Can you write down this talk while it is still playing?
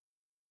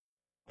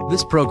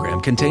This program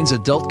contains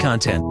adult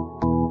content.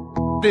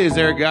 Is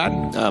there a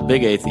God?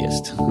 Big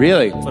atheist.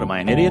 Really? What, am I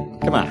an idiot?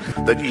 Come on.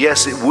 That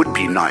yes, it would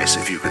be nice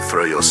if you could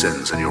throw your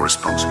sins and your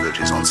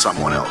responsibilities on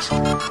someone else.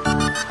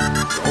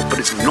 But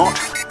it's not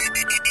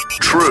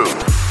true.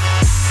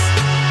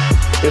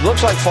 It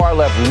looks like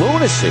far-left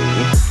lunacy.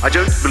 I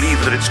don't believe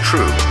that it's true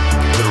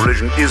that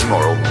religion is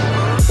moral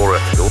or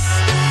ethical.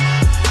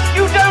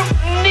 You don't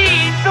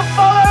need to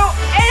follow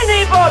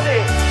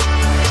anybody!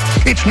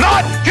 It's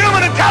not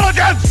human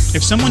intelligence!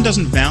 If someone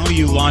doesn't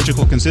value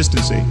logical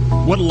consistency,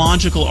 what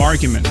logical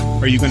argument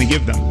are you going to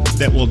give them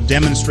that will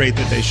demonstrate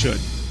that they should?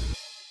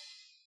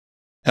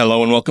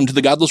 Hello and welcome to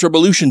the Godless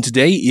Revolution.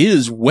 Today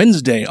is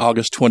Wednesday,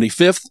 August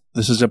 25th.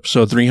 This is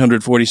episode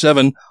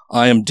 347.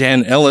 I am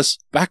Dan Ellis,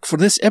 back for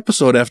this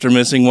episode after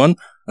missing one,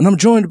 and I'm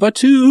joined by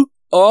two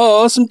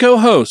awesome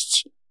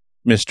co-hosts,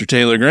 Mr.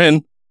 Taylor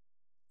Grin.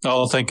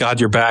 Oh, thank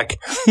God you're back.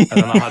 I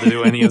don't know how to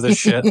do any of this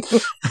shit. And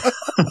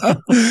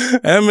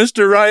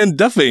Mr. Ryan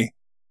Duffy.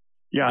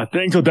 Yeah,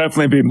 things will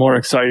definitely be more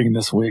exciting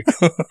this week.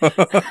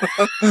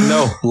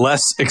 No,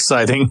 less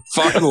exciting.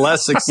 Far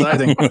less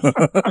exciting.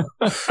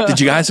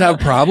 Did you guys have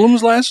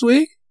problems last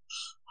week?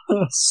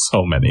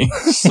 So many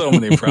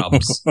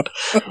problems.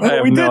 I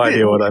have no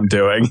idea what I'm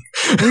doing.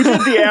 We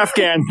did the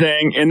Afghan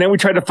thing, and then we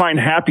tried to find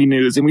happy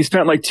news, and we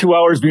spent like 2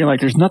 hours being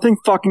like, there's nothing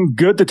fucking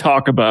good to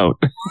talk about.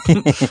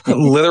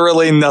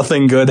 Literally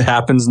nothing good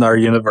happens in our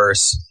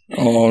universe.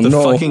 Oh, the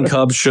no. fucking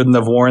Cubs shouldn't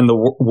have won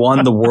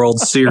the World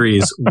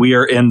Series. We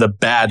are in the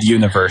bad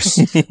universe.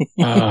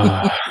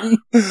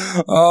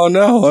 Oh,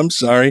 no, I'm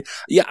sorry.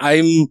 Yeah,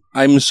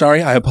 I'm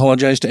sorry. I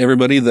apologize to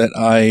everybody that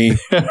I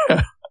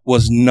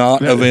was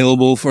not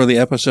available for the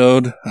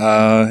episode.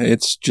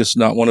 It's just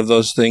not one of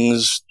those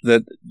things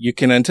that you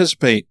can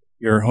anticipate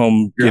your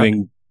home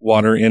getting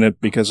water in it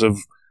because of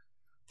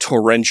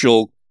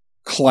torrential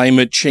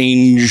climate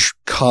change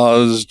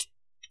caused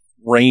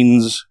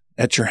rains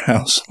at your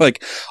house.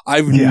 Like,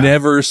 I've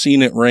never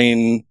seen it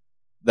rain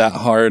that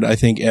hard, I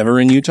think, ever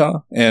in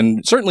Utah,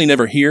 and certainly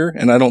never here.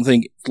 And I don't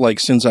think, like,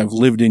 since I've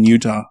lived in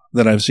Utah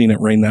that I've seen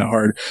it rain that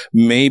hard.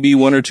 Maybe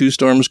one or two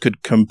storms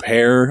could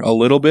compare a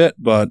little bit,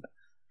 but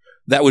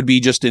that would be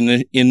just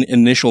in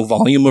initial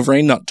volume of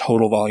rain, not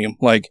total volume.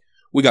 Like,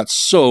 we got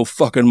so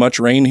fucking much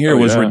rain here, it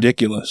was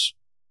ridiculous.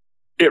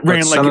 It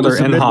ran like Senator it was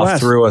the Inhofe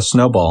Midwest. threw a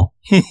snowball.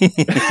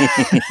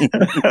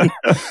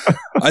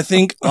 I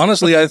think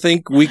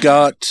we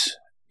got,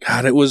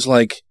 God, it was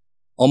like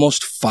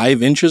almost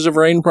 5 inches of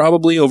rain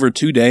probably over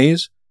 2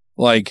 days.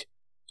 Like,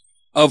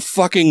 a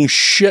fucking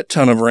shit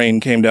ton of rain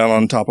came down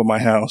on top of my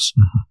house.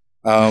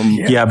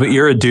 Yeah, but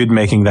you're a dude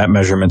making that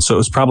measurement, so it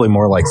was probably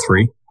more like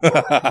 3.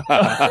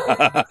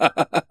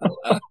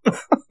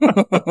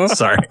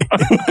 Sorry.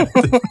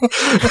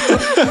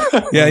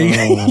 Yeah,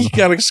 you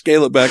gotta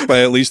scale it back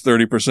by at least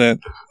 30%.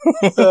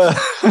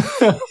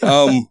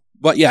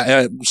 But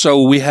yeah,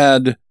 so we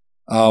had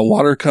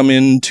water come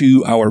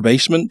into our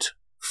basement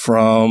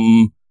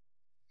from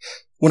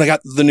when I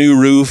got the new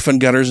roof and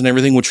gutters and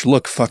everything, which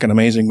look fucking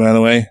amazing, by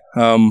the way.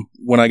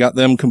 When I got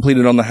them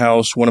completed on the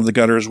house, one of the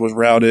gutters was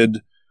routed.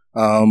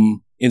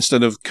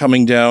 Instead of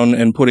coming down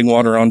and putting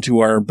water onto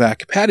our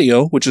back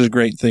patio, which is a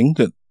great thing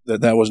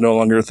that was no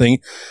longer a thing,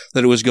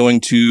 that it was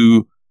going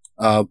to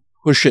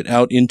push it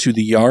out into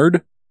the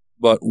yard.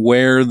 But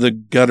where the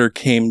gutter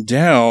came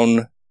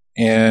down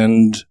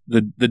and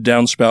the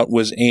downspout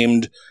was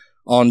aimed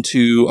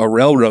onto a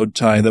railroad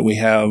tie that we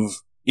have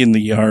in the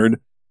yard.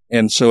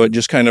 And so it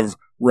just kind of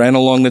ran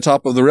along the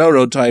top of the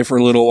railroad tie for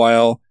a little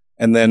while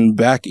and then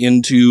back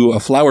into a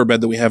flower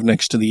bed that we have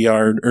next to the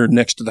yard or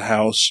next to the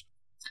house.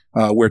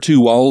 Where two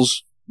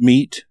walls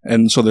meet,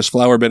 and so this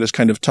flower bed is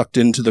kind of tucked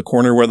into the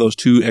corner where those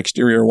two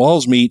exterior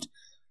walls meet,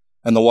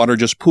 and the water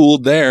just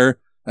pooled there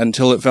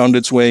until it found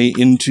its way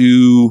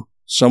into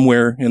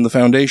somewhere in the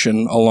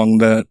foundation along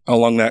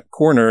that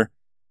corner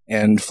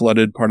and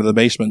flooded part of the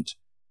basement.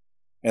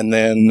 And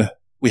then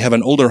we have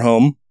an older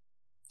home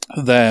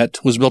that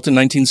was built in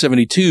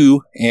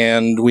 1972,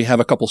 and we have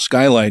a couple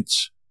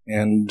skylights,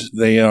 and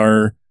they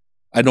are,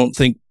 I don't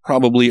think,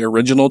 probably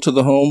original to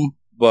the home,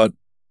 but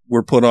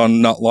were put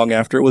on not long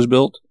after it was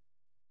built.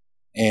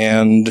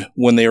 And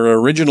when they were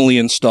originally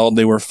installed,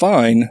 they were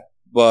fine,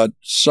 but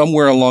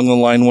somewhere along the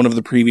line, one of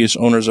the previous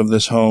owners of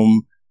this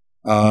home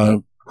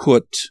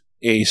put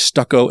a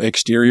stucco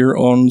exterior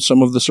on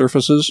some of the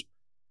surfaces.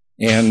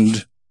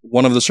 And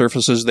one of the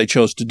surfaces they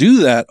chose to do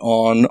that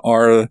on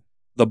are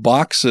the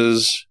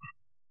boxes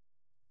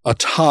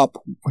atop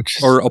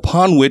or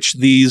upon which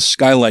these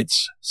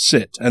skylights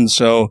sit. And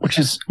so which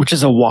is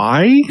a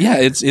why? Yeah,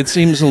 it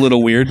seems a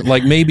little weird.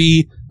 Like,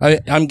 maybe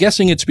I'm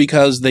guessing it's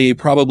because they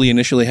probably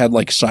initially had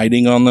like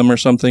siding on them or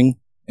something.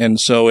 And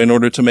so in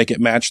order to make it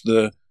match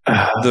the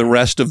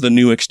rest of the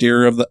new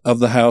exterior of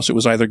the house, it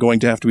was either going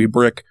to have to be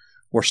brick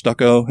or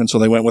stucco. And so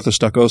they went with the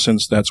stucco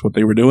since that's what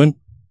they were doing.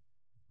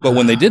 But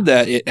when they did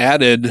that, it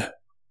added,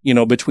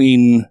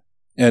 between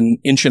an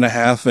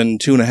 1.5 and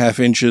 2.5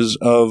 inches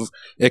of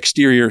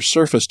exterior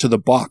surface to the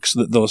box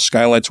that those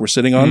skylights were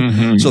sitting on.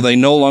 Mm-hmm. So they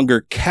no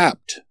longer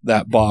capped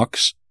that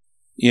box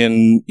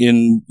in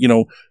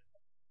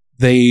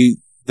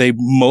they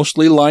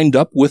mostly lined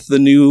up with the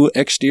new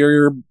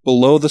exterior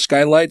below the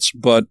skylights,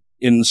 but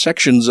in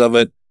sections of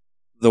it,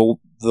 the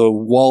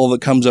wall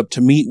that comes up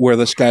to meet where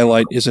the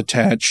skylight is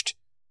attached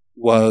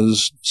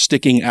was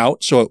sticking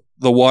out. So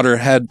the water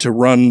had to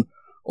run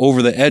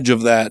over the edge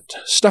of that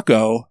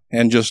stucco,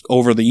 and just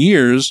over the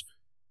years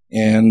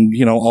and,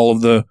 all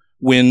of the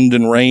wind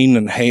and rain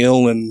and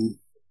hail and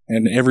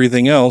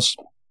everything else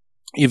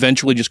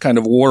eventually just kind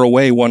of wore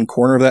away one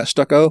corner of that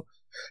stucco.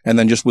 And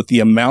then just with the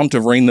amount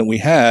of rain that we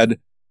had,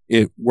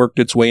 it worked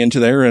its way into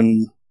there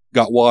and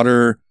got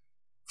water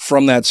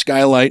from that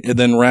skylight and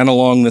then ran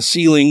along the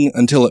ceiling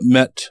until it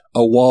met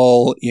a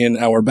wall in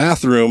our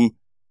bathroom,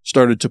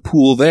 started to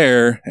pool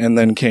there, and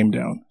then came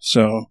down.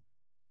 So,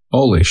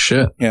 holy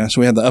shit. Yeah,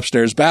 so we had the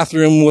upstairs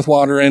bathroom with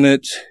water in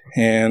it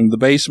and the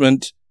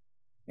basement.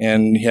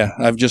 And yeah,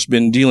 I've just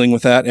been dealing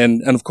with that.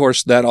 And of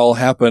course, that all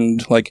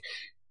happened, like,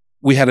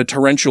 we had a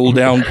torrential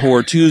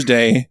downpour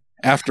Tuesday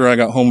after I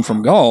got home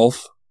from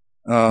golf,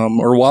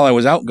 or while I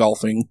was out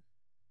golfing.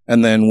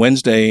 And then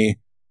Wednesday,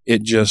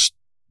 it just,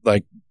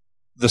 like,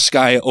 the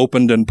sky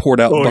opened and poured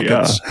out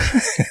buckets.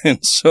 Yeah.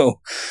 And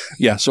so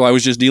I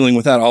was just dealing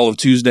with that all of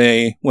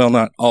Tuesday. Well,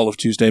 not all of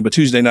Tuesday, but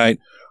Tuesday night,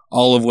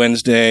 all of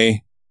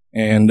Wednesday.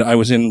 And I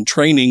was in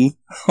training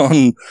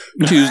on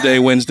Tuesday,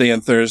 Wednesday,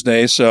 and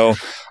Thursday. So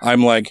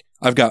I'm like,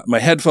 I've got my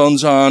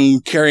headphones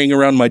on, carrying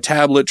around my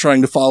tablet,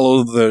 trying to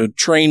follow the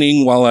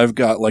training while I've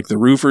got like the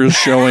roofers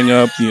showing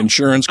up, the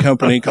insurance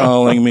company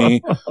calling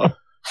me,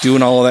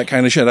 doing all of that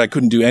kind of shit. I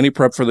couldn't do any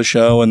prep for the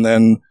show. And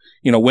then,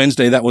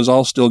 Wednesday, that was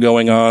all still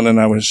going on. And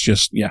I was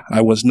just,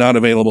 I was not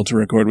available to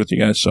record with you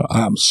guys. So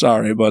I'm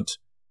sorry, but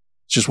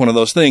it's just one of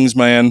those things,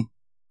 man.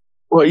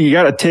 Well, you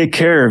got to take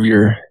care of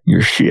your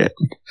shit.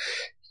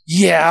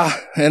 Yeah,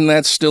 and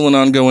that's still an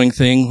ongoing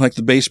thing. Like,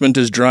 the basement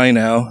is dry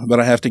now, but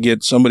I have to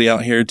get somebody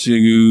out here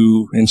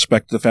to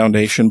inspect the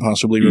foundation,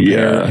 possibly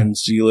repair and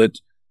seal it.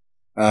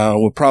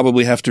 We'll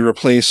probably have to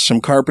replace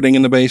some carpeting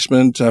in the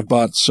basement. I've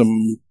bought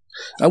some...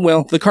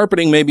 the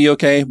carpeting may be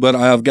okay, but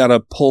I've got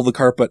to pull the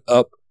carpet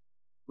up,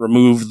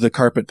 remove the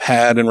carpet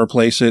pad, and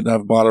replace it.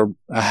 I've bought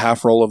a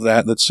half roll of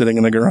that's sitting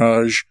in the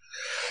garage.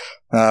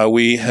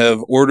 We have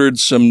ordered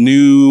some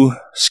new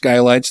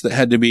skylights that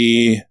had to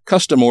be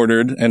custom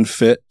ordered and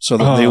fit so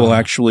that they will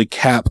actually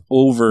cap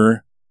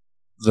over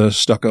the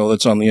stucco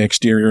that's on the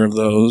exterior of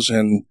those.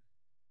 And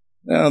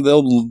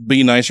they'll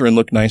be nicer and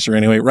look nicer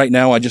anyway. Right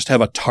now, I just have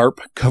a tarp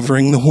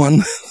covering the one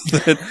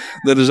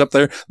that is up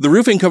there. The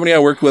roofing company I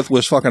worked with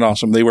was fucking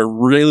awesome. They were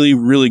really,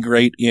 really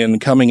great in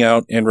coming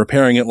out and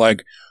repairing it.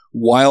 Like,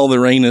 while the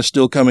rain is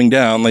still coming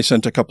down, they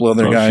sent a couple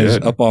other guys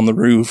up on the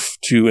roof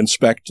to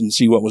inspect and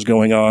see what was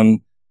going on,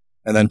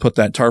 and then put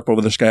that tarp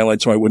over the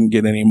skylight so I wouldn't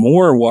get any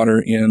more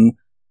water in.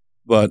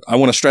 But I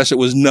want to stress it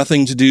was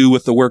nothing to do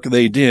with the work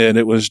they did.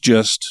 It was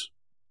just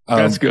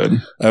that's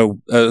good.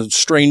 A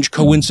strange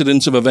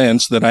coincidence of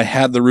events that I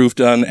had the roof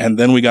done, and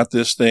then we got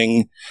this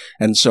thing.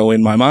 And so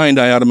in my mind,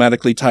 I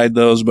automatically tied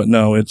those, but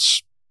no, it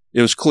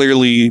was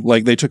clearly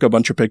like they took a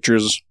bunch of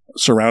pictures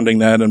surrounding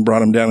that and brought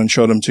them down and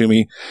showed them to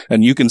me.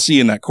 And you can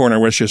see in that corner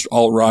where it's just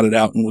all rotted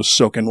out and was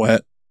soaking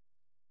wet.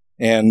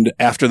 And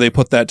after they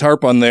put that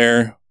tarp on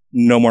there,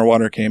 no more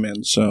water came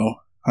in. So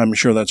I'm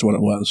sure that's what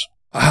it was.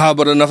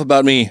 But enough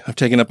about me. I've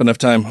taken up enough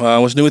time.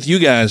 What's new with you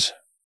guys?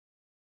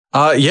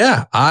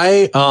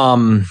 I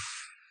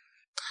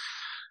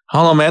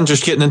don't know, man,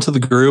 just getting into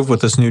the groove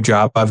with this new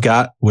job I've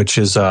got, which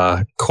is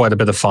quite a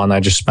bit of fun. I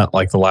just spent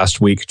like the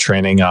last week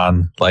training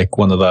on like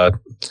one of the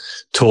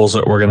tools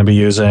that we're going to be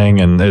using.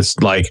 And it's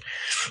like,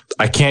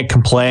 I can't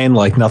complain.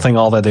 Like, nothing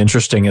all that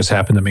interesting has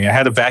happened to me. I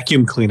had a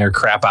vacuum cleaner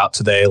crap out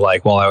today,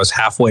 like while I was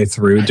halfway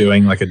through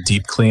doing like a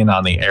deep clean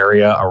on the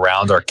area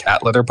around our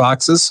cat litter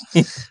boxes.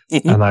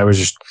 And I was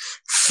just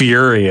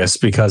furious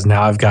because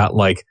now I've got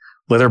like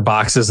litter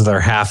boxes that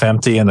are half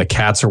empty and the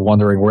cats are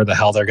wondering where the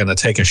hell they're going to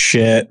take a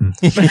shit. And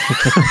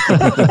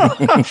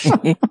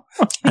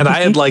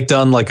I had like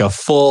done like a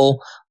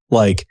full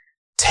like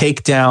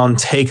take down,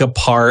 take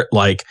apart,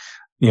 like,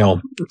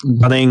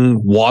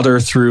 running water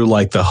through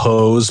like the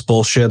hose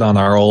bullshit on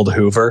our old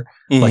Hoover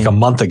like a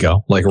month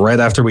ago, like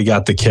right after we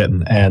got the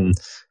kitten. And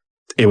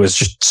it was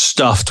just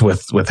stuffed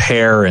with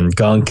hair and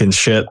gunk and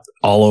shit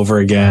all over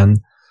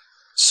again.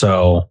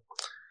 So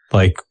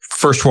like,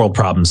 first world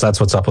problems.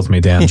 That's what's up with me,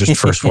 Dan. Just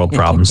first world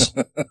problems.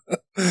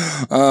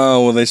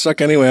 Oh, well, they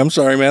suck anyway. I'm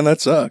sorry, man. That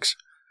sucks.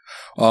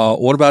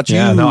 What about you?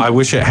 Yeah, no, I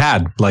wish it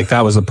had. Like,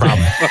 that was the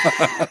problem.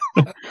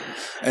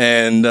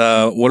 And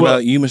what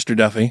about you, Mr.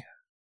 Duffy?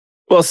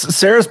 Well,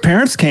 Sarah's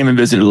parents came and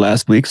visited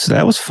last week, so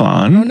that was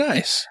fun. Oh,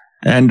 nice.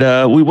 And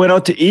we went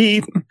out to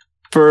eat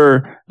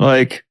for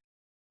like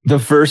the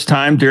first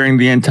time during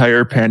the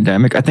entire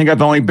pandemic. I think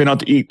I've only been out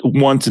to eat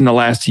once in the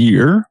last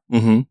year.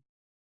 Mm-hmm.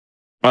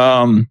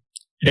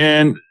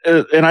 And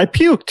I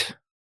puked.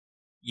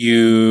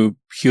 You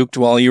puked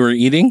while you were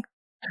eating?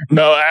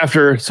 No,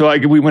 after. So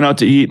we went out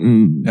to eat,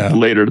 and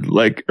later,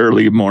 like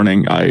early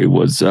morning, I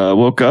was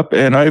woke up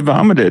and I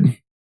vomited.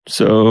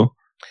 So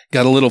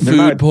got a little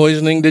food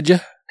poisoning, did you?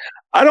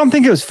 I don't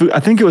think it was food. I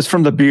think it was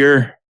from the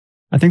beer.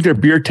 I think their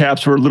beer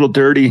taps were a little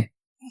dirty.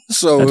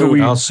 So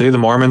I'll see. The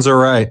Mormons are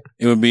right.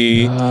 It would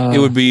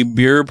be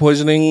beer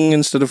poisoning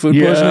instead of food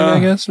poisoning, I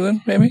guess.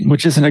 Then maybe,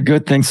 which isn't a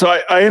good thing. So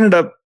I ended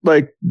up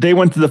they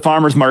went to the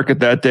farmer's market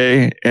that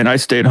day, and I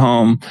stayed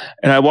home,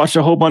 and I watched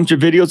a whole bunch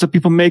of videos of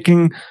people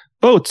making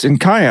boats and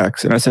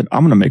kayaks, and I said,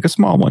 I'm going to make a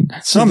small one.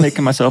 So I'm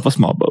making myself a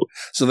small boat.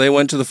 So they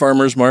went to the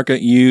farmer's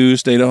market. You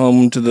stayed at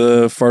home to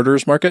the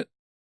farters market.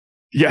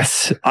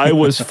 Yes, I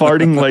was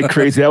farting like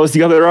crazy. That was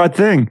the other odd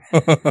thing.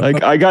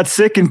 Like I got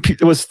sick and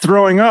was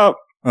throwing up.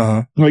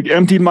 Like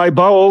emptied my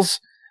bowels,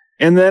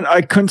 and then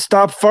I couldn't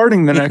stop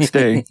farting the next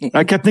day.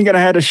 I kept thinking I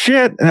had a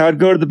shit, and I'd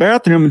go to the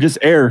bathroom and just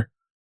air.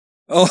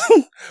 Oh,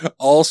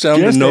 all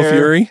sound and no air.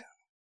 Fury?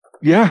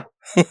 Yeah.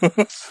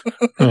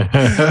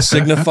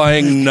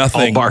 Signifying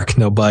nothing. All bark,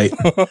 no bite.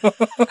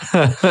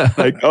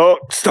 Like, oh,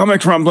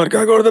 stomach's rumbling.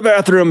 Gotta go to the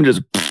bathroom and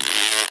just.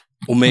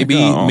 Well,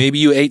 maybe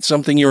you ate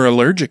something you're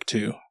allergic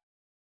to.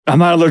 I'm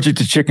not allergic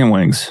to chicken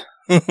wings.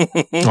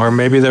 Or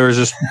maybe there was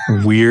just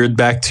weird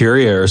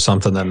bacteria or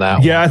something in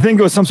that. Yeah, I think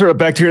it was some sort of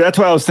bacteria. That's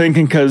what I was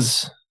thinking,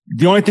 because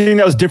the only thing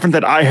that was different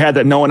that I had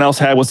that no one else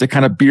had was the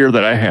kind of beer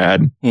that I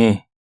had.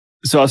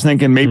 So I was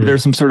thinking maybe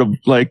there's some sort of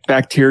like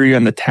bacteria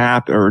in the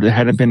tap, or there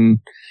hadn't been,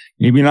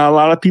 maybe not a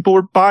lot of people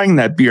were buying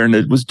that beer and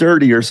it was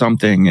dirty or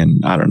something.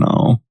 And I don't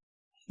know.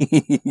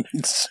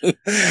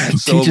 It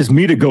teaches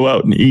me to go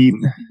out and eat.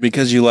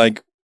 Because you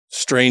like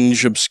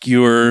strange,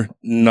 obscure,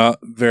 not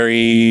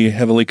very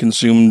heavily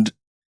consumed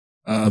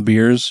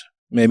beers,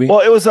 maybe.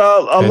 Well, it was a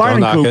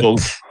Leinenkugel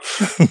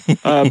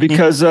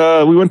because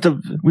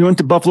we went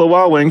to Buffalo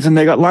Wild Wings and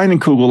they got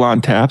Leinenkugel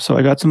on tap, so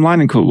I got some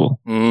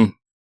Leinenkugel.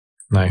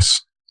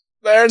 Nice.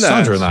 Very nice.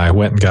 Sandra and I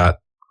went and got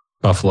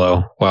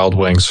Buffalo Wild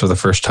Wings for the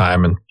first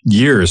time in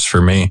years for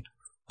me,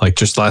 like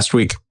just last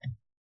week.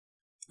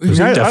 It was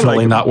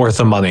definitely not worth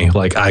the money.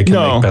 Like I can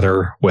make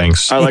better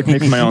wings. I like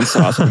making my own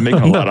sauce. I'm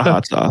making a lot of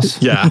hot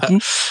sauce. Yeah.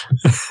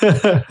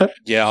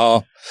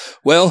 Yeah.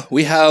 Well,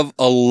 we have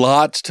a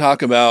lot to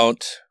talk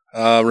about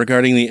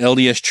regarding the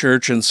LDS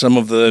Church and some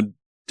of the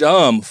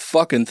dumb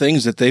fucking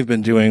things that they've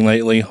been doing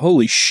lately.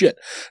 Holy shit.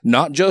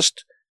 Not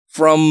just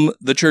from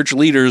the church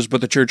leaders,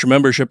 but the church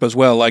membership as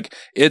well. Like,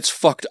 it's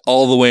fucked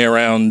all the way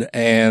around,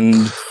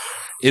 and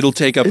it'll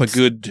take up a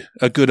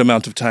good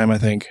amount of time, I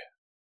think.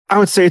 I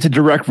would say it's a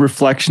direct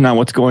reflection on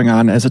what's going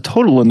on as a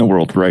total in the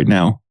world right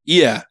now.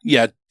 Yeah,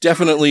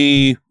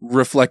 definitely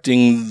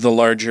reflecting the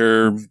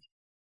larger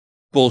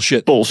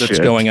bullshit that's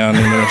going on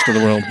in the rest of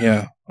the world.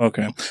 Yeah.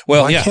 Okay.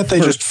 Well, why can't they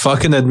just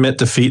fucking admit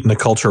defeat in the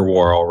culture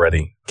war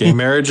already? Gay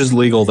marriage is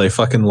legal. They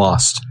fucking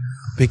lost.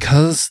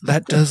 Because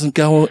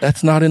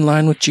that's not in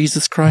line with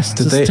Jesus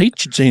Christ's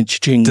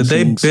teaching. Did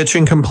they bitch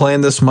and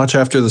complain this much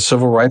after the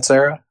civil rights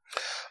era?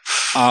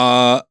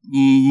 A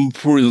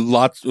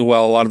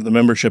lot of the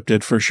membership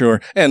did, for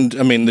sure. And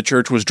I mean, the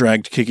church was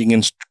dragged kicking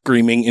and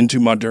screaming into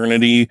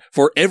modernity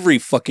for every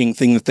fucking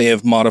thing that they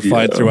have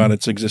modified throughout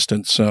its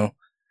existence. So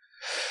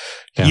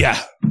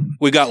yeah,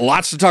 we got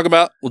lots to talk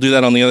about. We'll do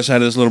that on the other side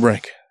of this little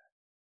break.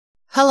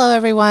 Hello,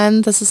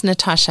 everyone. This is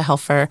Natasha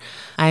Helfer.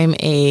 I'm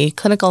a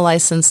clinical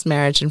licensed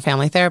marriage and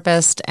family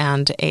therapist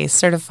and a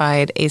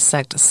certified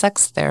AASECT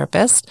sex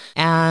therapist.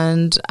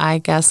 And I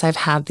guess I've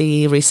had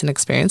the recent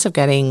experience of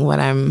getting what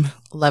I'm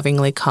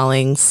lovingly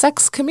calling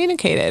sex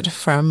communicated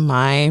from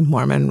my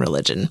Mormon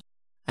religion.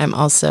 I'm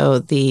also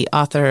the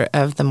author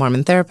of the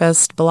Mormon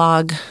Therapist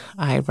blog.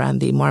 I run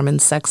the Mormon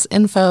Sex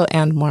Info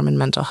and Mormon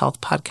Mental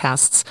Health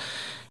podcasts.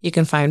 You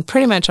can find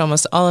pretty much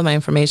almost all of my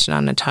information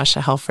on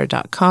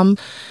natashahelfer.com.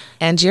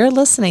 And you're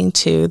listening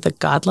to The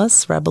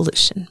Godless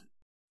Revolution.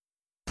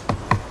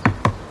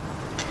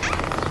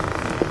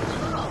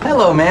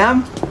 Hello,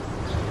 ma'am.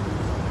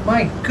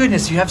 My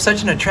goodness, you have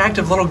such an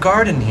attractive little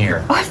garden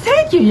here. Oh,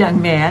 thank you,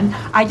 young man.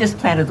 I just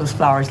planted those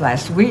flowers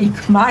last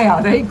week. My,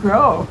 how they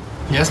grow.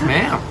 Yes,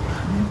 ma'am.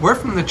 We're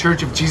from the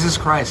Church of Jesus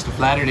Christ of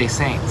Latter-day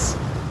Saints.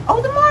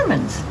 Oh, the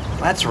Mormons.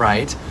 That's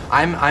right.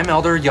 I'm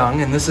Elder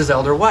Young, and this is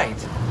Elder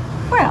White.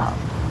 Well,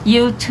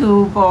 you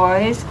two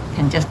boys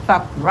can just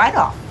fuck right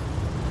off.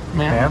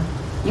 Ma'am?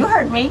 You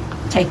heard me.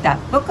 Take that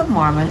Book of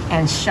Mormon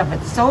and shove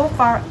it so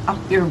far up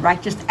your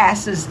righteous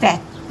asses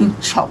that you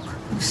choke.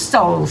 You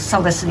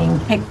soul-soliciting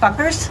pig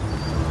fuckers.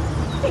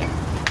 Here.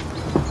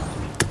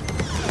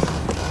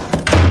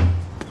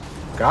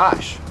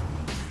 Gosh.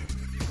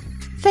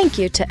 Thank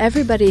you to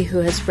everybody who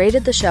has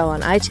rated the show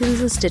on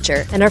iTunes and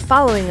Stitcher and are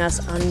following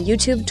us on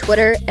YouTube,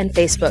 Twitter, and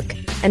Facebook.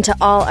 And to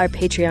all our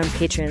Patreon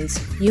patrons,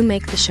 you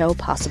make the show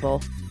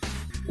possible.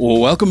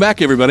 Well, welcome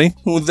back, everybody.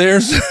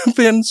 There's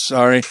been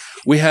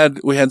we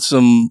had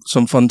some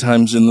fun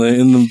times in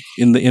the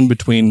in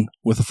between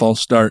with a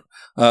false start.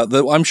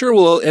 That I'm sure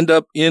will end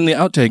up in the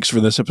outtakes for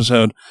this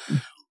episode.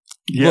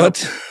 Yep.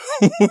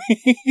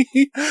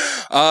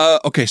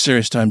 But okay,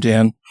 serious time,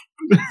 Dan.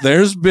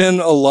 There's been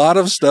a lot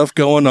of stuff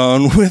going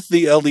on with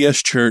the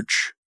LDS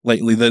Church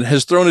lately that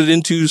has thrown it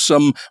into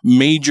some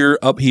major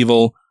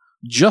upheaval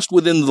just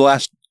within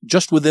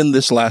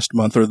this last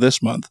month or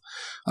this month.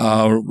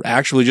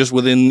 Actually, just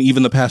within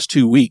even the past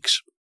 2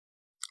 weeks.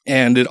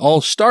 And it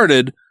all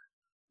started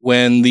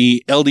when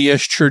the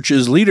LDS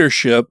Church's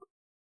leadership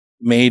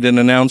made an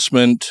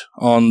announcement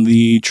on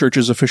the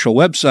church's official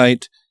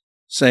website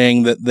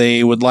saying that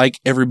they would like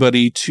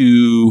everybody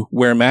to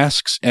wear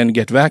masks and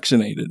get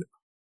vaccinated.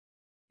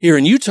 Here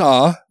in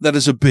Utah, that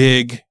is a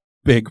big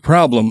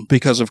problem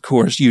because, of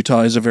course,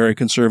 Utah is a very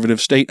conservative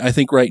state. I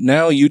think right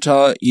now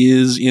Utah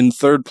is in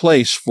third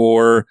place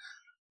for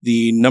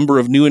the number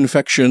of new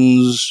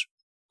infections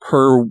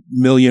per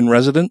million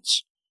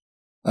residents.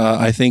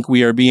 I think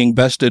we are being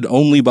bested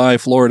only by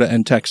Florida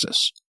and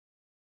Texas.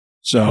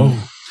 So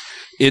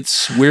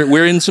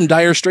we're in some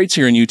dire straits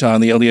here in Utah,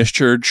 and the LDS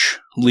Church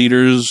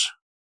leaders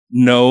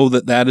know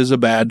that is a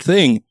bad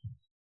thing.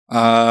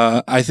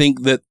 I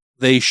think that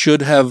they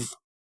should have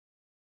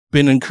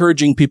been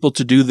encouraging people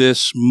to do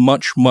this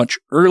much, much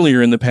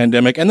earlier in the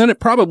pandemic, and then it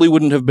probably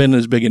wouldn't have been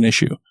as big an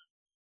issue.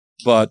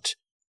 But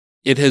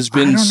it has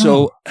been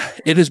so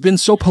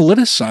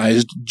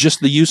politicized,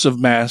 just the use of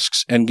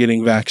masks and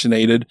getting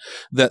vaccinated,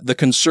 that the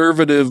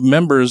conservative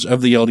members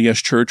of the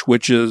LDS Church,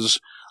 which is,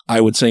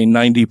 I would say,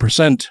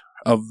 90%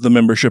 of the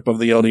membership of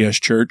the LDS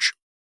Church,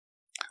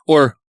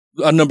 or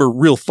a number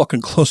real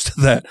fucking close to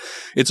that.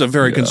 It's a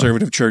very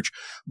conservative church.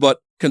 But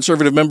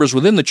conservative members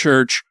within the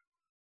church,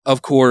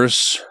 of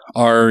course,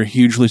 are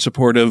hugely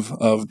supportive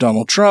of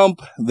Donald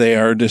Trump. They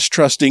are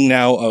distrusting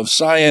now of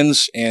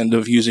science and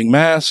of using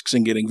masks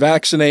and getting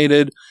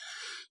vaccinated.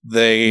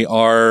 They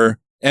are,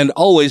 and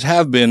always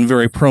have been,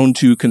 very prone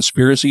to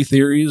conspiracy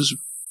theories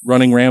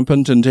running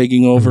rampant and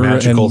taking over.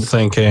 Magical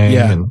thinking.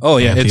 Yeah. And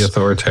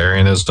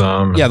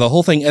anti-authoritarianism. Yeah, the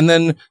whole thing. And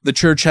then the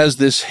church has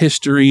this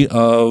history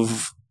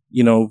of,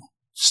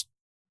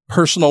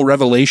 personal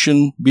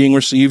revelation being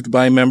received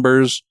by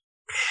members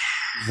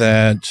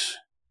that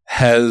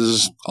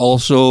has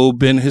also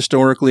been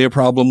historically a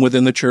problem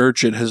within the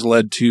church. It has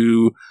led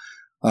to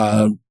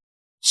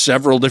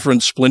several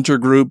different splinter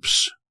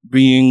groups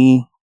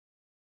being,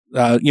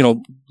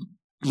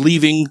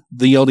 leaving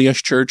the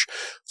LDS Church,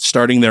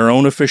 starting their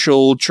own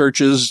official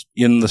churches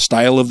in the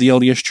style of the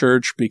LDS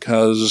Church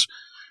because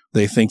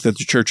they think that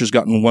the church has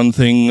gotten one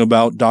thing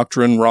about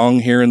doctrine wrong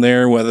here and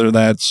there, whether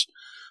that's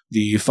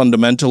the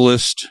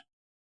fundamentalist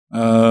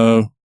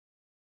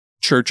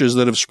churches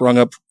that have sprung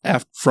up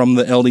from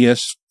the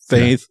LDS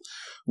faith,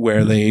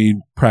 where they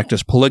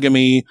practice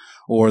polygamy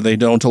or they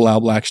don't allow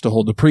blacks to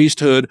hold the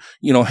priesthood.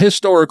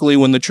 Historically,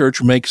 when the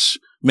church makes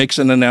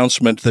an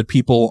announcement that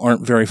people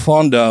aren't very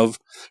fond of,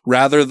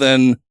 rather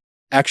than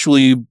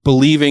actually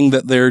believing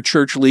that their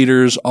church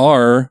leaders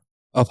are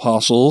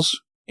apostles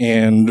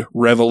and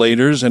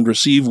revelators and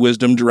receive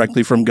wisdom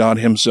directly from God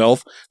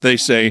himself, they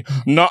say,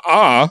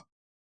 "Nuh-uh,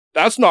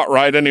 that's not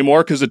right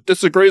anymore because it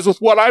disagrees with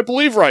what I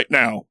believe right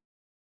now."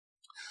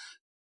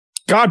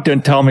 God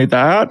didn't tell me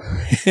that.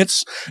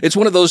 It's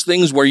one of those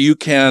things where you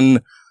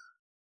can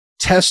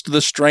test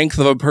the strength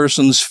of a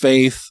person's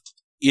faith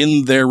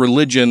in their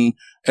religion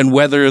and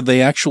whether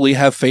they actually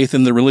have faith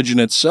in the religion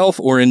itself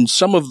or in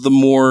some of the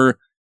more,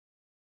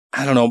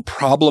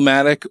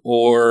 problematic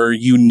or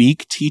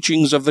unique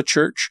teachings of the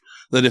church,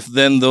 that if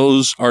then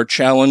those are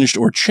challenged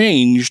or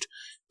changed,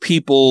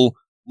 people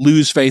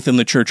lose faith in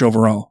the church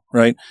overall,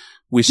 right?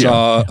 We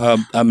saw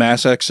a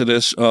mass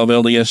exodus of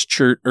LDS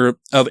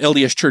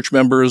church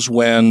members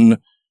when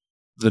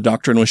the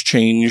doctrine was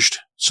changed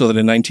so that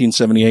in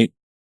 1978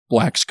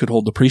 blacks could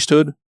hold the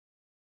priesthood.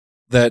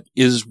 That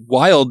is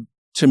wild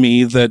to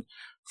me that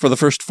for the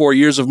first 4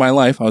 years of my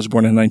life, I was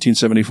born in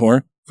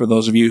 1974. For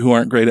those of you who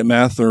aren't great at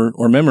math or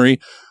memory,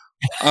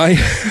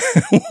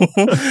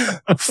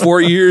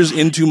 4 years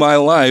into my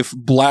life,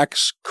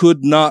 blacks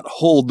could not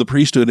hold the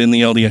priesthood in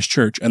the LDS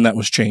Church, and that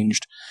was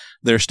changed.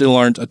 There still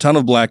aren't a ton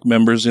of black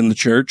members in the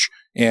church,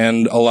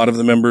 and a lot of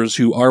the members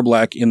who are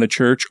black in the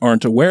church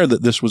aren't aware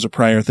that this was a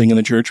prior thing in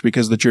the church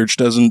because the church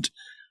doesn't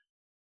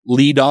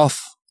lead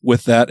off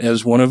with that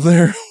as one of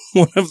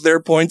their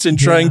points in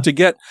trying to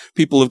get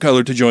people of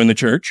color to join the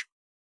church.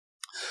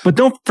 But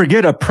don't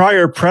forget, a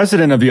prior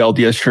president of the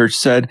LDS Church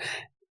said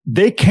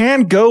they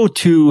can go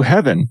to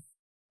heaven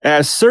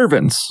as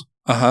servants.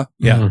 Yeah.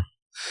 Mm-hmm.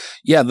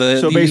 Yeah.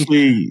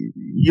 Basically,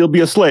 you'll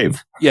be a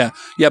slave. Yeah.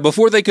 Yeah.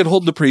 Before they could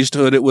hold the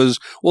priesthood, it was,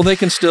 they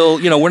can still,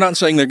 we're not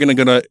saying they're going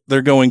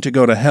to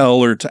go to hell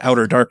or to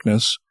outer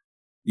darkness.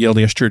 The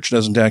LDS Church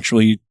doesn't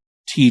actually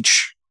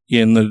teach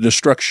in the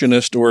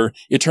destructionist or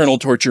eternal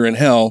torture in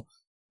hell.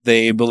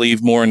 They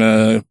believe more in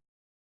a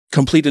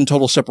complete and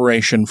total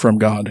separation from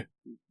God,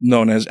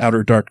 known as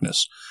outer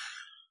darkness.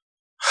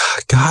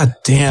 God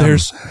damn.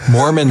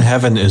 Mormon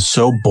heaven is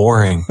so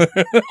boring.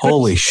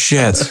 Holy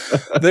shit.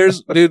 There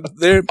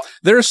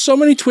are so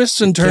many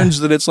twists and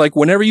turns that it's like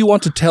whenever you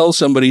want to tell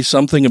somebody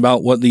something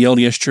about what the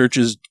LDS Church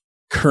is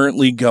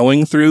currently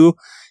going through,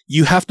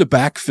 you have to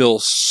backfill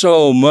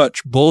so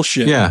much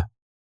bullshit. Yeah.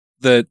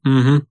 That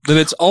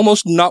it's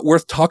almost not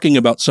worth talking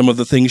about some of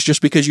the things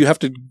just because you have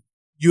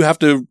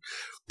to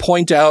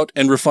point out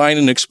and refine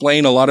and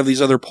explain a lot of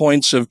these other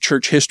points of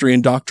church history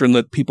and doctrine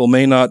that people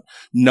may not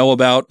know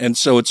about. And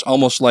so it's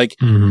almost like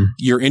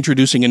you're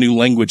introducing a new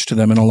language to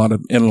them in a lot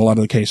of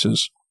the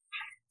cases.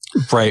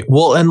 Right.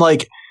 Well, and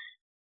like,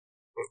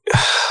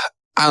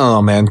 I don't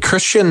know, man.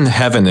 Christian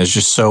heaven is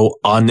just so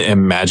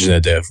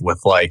unimaginative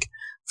with like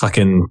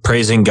fucking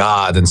praising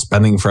God and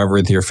spending forever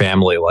with your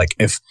family. Like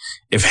if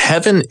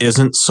heaven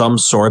isn't some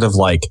sort of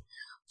like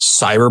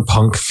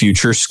cyberpunk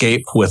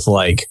futurescape with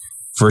like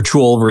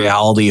virtual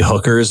reality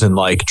hookers and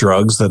like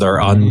drugs that are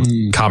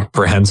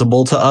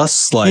incomprehensible to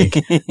us, like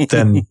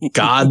then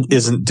God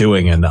isn't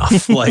doing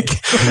enough. Like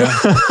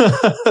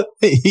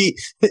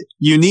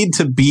you need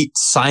to beat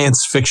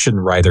science fiction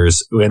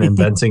writers in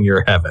inventing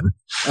your heaven.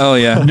 Oh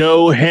yeah.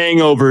 No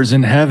hangovers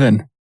in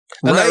heaven.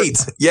 And right.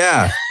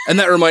 Yeah. And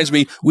that reminds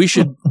me, we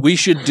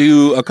should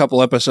do a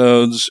couple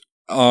episodes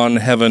on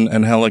heaven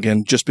and hell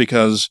again, just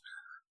because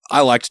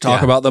I like to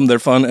talk about them. They're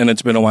fun, and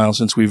it's been a while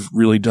since we've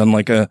really done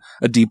like a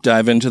deep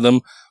dive into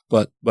them.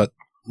 But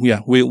yeah,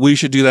 we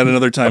should do that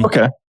another time.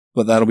 Okay.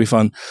 But that'll be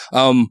fun.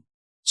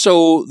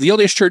 So the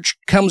LDS Church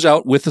comes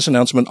out with this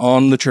announcement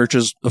on the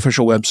church's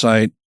official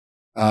website.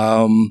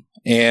 And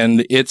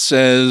it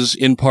says,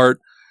 in part,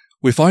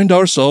 "We find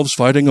ourselves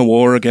fighting a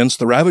war against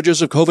the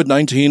ravages of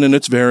COVID-19 and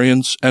its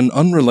variants, an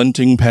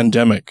unrelenting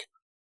pandemic."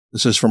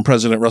 This is from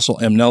President Russell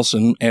M.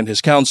 Nelson and his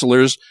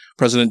counselors,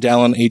 President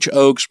Dallin H.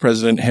 Oaks,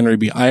 President Henry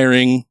B.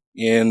 Eyring,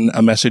 in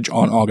a message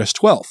on August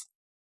 12th.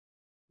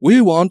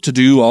 "We want to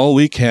do all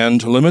we can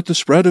to limit the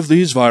spread of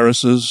these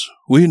viruses.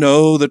 We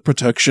know that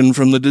protection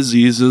from the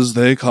diseases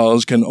they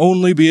cause can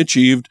only be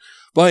achieved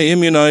by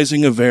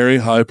immunizing a very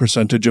high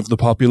percentage of the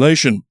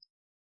population.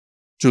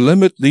 To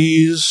limit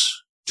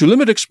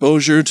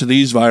exposure to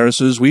these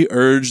viruses, we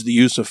urge the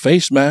use of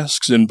face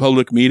masks in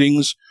public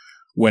meetings,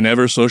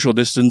 whenever social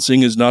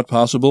distancing is not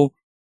possible.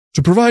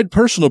 To provide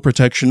personal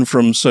protection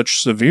from such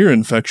severe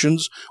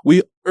infections,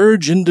 we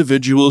urge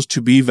individuals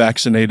to be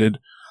vaccinated.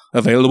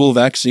 Available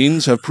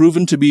vaccines have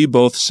proven to be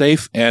both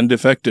safe and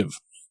effective."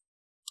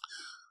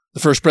 The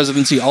First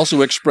Presidency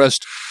also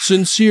expressed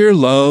sincere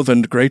love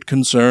and great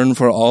concern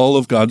for all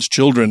of God's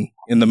children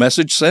in the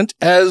message sent,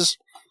 as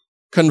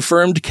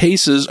confirmed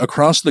cases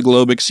across the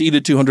globe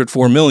exceeded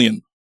 204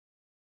 million.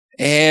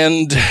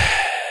 And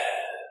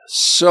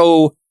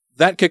so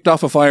that kicked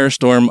off a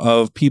firestorm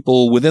of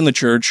people within the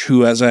church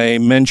who, as I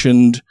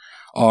mentioned,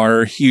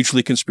 are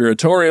hugely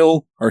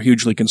conspiratorial, are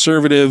hugely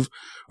conservative,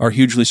 are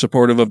hugely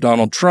supportive of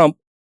Donald Trump,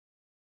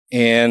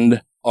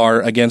 and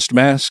are against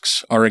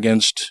masks, are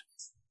against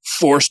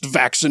forced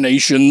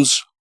vaccinations,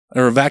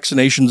 or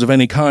vaccinations of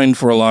any kind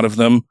for a lot of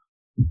them.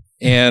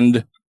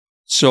 And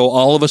so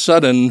all of a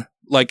sudden,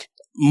 like,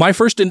 my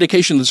first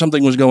indication that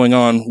something was going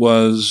on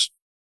was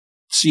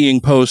seeing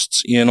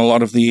posts in a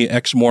lot of the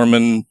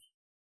ex-Mormon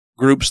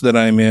groups that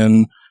I'm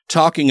in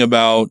talking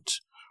about,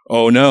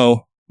 "Oh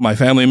no, my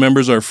family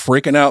members are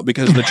freaking out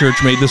because the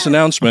church made this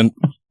announcement.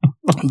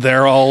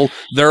 They're all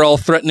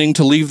threatening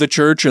to leave the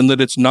church, and that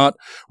it's not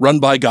run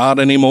by God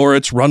anymore,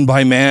 it's run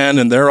by man,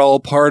 and they're all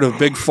part of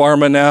Big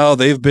Pharma now.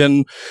 They've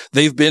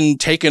been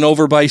taken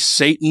over by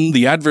Satan.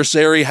 The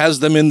adversary has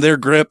them in their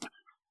grip."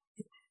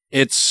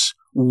 It's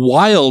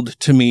wild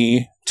to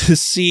me to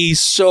see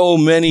so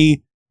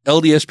many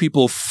LDS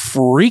people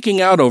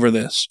freaking out over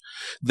this.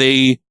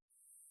 They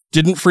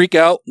didn't freak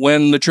out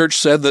when the church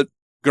said that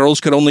girls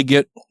could only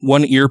get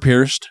one ear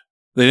pierced.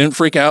 They didn't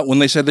freak out when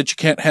they said that you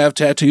can't have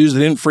tattoos.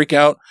 They didn't freak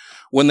out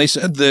when they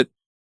said that,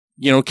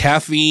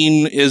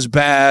 caffeine is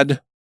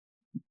bad.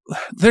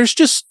 There's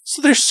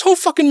so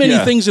fucking many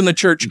things in the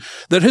church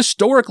that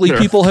historically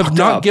people have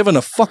not given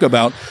a fuck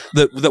about.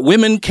 That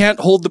women can't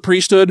hold the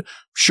priesthood.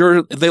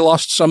 Sure, they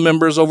lost some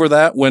members over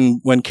that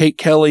when Kate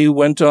Kelly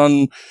went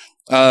on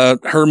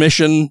her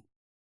mission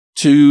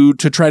to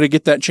try to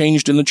get that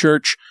changed in the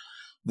church.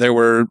 There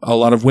were a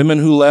lot of women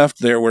who left.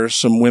 There were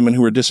some women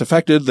who were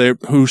disaffected,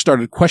 who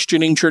started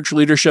questioning church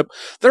leadership.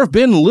 There have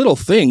been little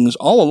things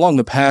all along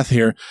the path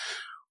here.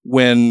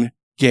 When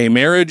gay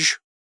marriage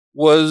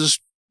was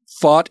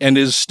fought and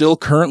is still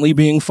currently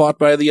being fought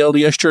by the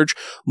LDS Church,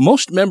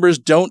 most members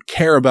don't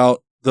care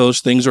about those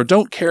things, or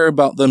don't care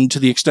about them to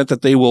the extent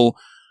that they will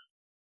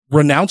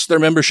renounce their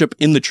membership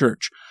in the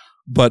church.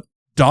 But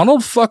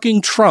Donald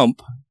fucking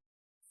Trump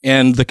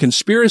and the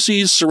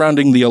conspiracies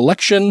surrounding the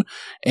election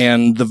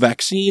and the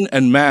vaccine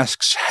and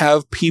masks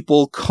have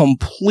people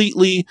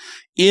completely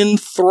in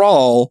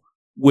thrall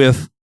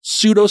with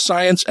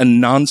pseudoscience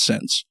and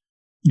nonsense.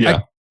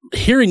 Yeah.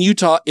 Here in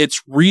Utah,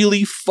 it's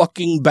really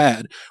fucking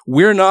bad.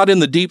 We're not in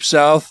the deep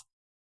south,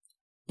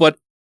 but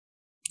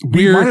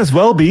we might as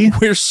well be.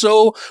 We're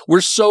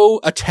so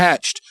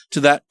attached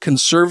to that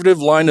conservative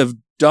line of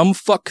dumb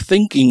fuck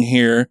thinking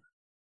here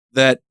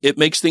that it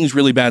makes things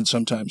really bad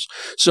sometimes.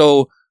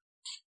 So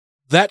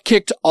that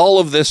kicked all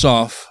of this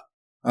off.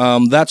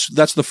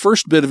 That's the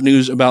first bit of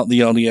news about the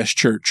LDS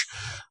Church.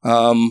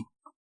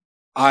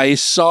 I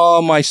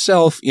saw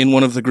myself in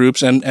one of the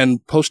groups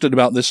and posted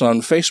about this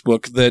on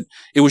Facebook, that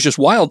it was just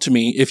wild to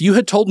me. If you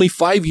had told me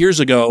 5 years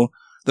ago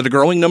that a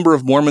growing number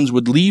of Mormons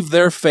would leave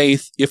their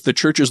faith if the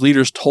church's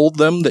leaders told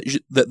them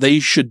that they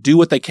should do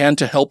what they can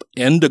to help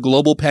end a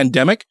global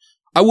pandemic,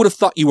 I would have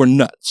thought you were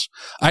nuts.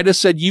 I'd have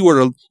said you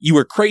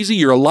were crazy,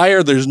 you're a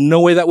liar, there's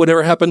no way that would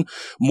ever happen.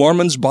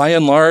 Mormons, by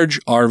and large,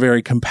 are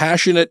very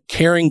compassionate,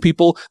 caring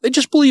people. They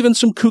just believe in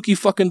some kooky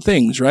fucking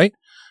things, right?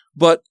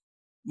 But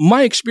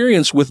my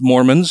experience with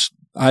Mormons,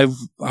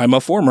 I'm a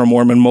former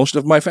Mormon. Most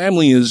of my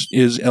family is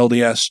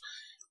LDS.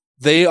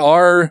 They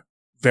are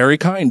very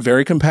kind,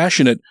 very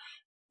compassionate,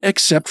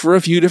 except for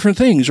a few different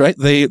things, right?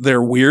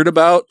 They're weird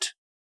about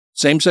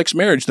same-sex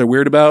marriage. They're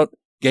weird about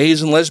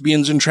gays and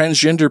lesbians and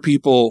transgender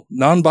people,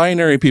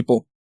 non-binary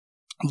people.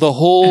 The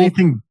whole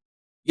anything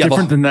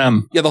different than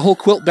them. Yeah, the whole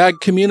quilt bag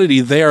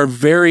community, they are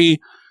very,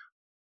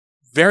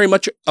 very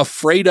much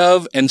afraid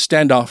of and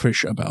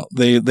standoffish about.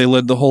 They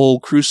led the whole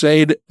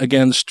crusade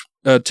against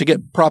to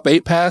get Prop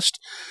 8 passed.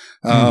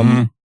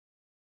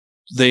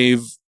 They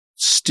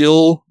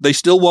still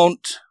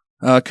won't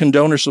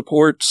condone or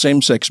support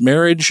same-sex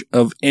marriage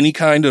of any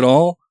kind at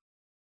all.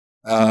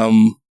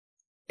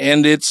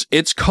 And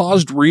it's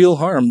caused real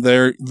harm.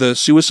 The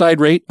suicide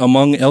rate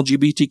among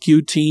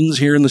LGBTQ teens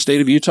here in the state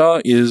of Utah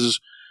is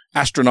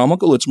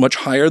astronomical. It's much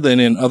higher than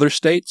in other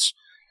states.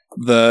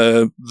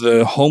 The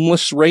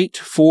homeless rate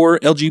for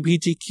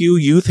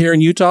LGBTQ youth here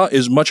in Utah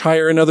is much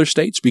higher in other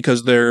states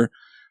because their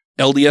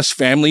LDS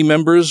family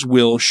members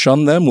will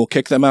shun them, will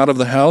kick them out of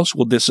the house,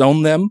 will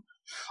disown them.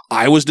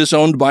 I was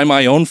disowned by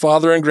my own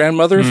father and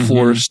grandmother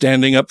for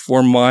standing up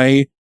for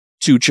my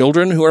 2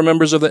 children who are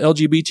members of the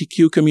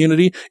LGBTQ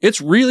community.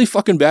 It's really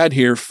fucking bad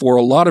here for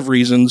a lot of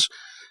reasons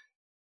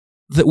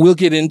that we'll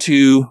get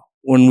into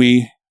when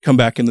we come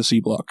back in the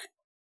C block.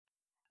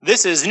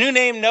 This is New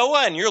Name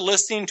Noah, and you're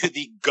listening to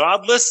the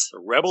Godless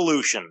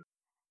Revolution.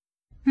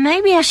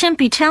 Maybe I shouldn't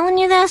be telling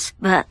you this,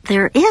 but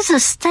there is a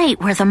state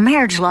where the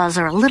marriage laws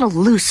are a little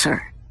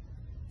looser.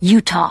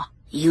 Utah.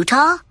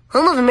 Utah?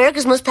 Home of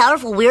America's most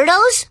powerful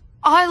weirdos?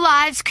 Our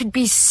lives could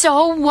be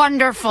so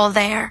wonderful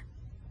there.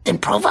 In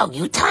Provo,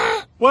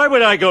 Utah? Why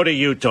would I go to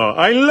Utah?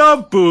 I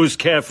love booze,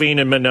 caffeine,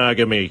 and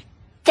monogamy.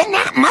 Then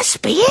that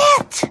must be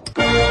it.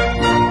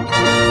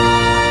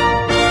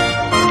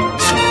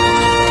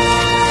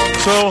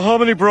 So, how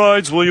many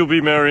brides will you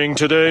be marrying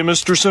today,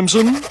 Mr.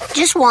 Simpson?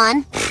 Just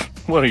one.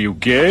 What, are you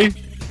gay?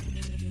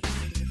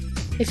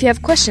 If you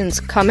have questions,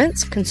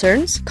 comments,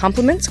 concerns,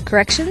 compliments,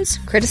 corrections,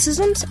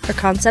 criticisms, or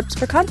concepts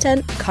for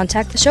content,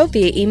 contact the show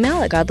via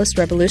email at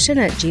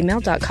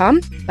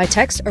godlessrevolution@gmail.com, by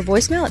text or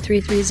voicemail at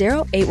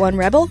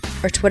 330-81-REBEL,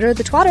 or Twitter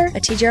the twatter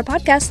at TGR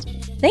Podcast.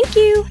 Thank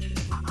you!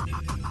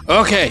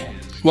 Okay,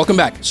 welcome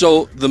back.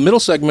 So the middle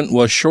segment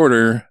was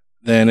shorter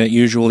than it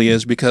usually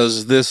is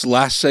because this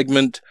last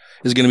segment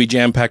is going to be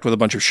jam-packed with a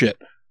bunch of shit.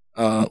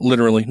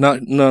 Literally.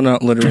 Not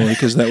literally,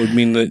 because that would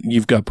mean that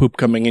you've got poop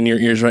coming in your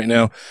ears right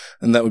now,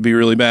 and that would be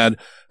really bad.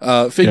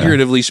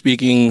 Figuratively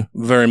speaking,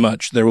 very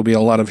much. There will be a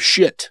lot of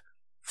shit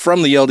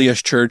from the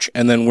LDS Church,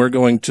 and then we're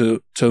going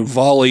to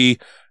volley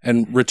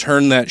and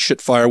return that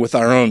shit fire with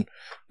our own,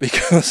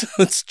 because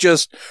it's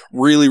just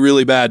really,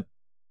 really bad.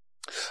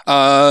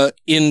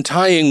 In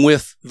tying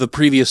with the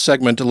previous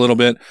segment a little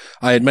bit,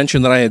 I had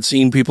mentioned that I had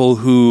seen people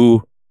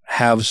who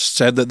have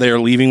said that they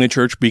are leaving the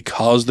church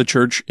because the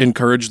church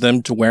encouraged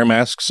them to wear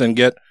masks and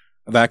get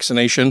a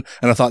vaccination,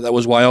 and I thought that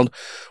was wild.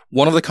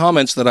 One of the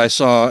comments that I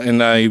saw,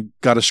 and I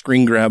got a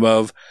screen grab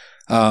of,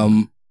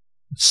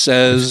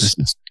 says... This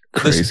is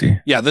crazy.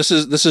 This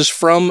is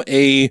from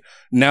a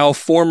now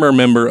former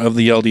member of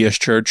the LDS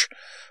Church,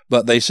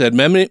 but they said,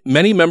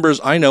 many members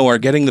I know are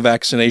getting the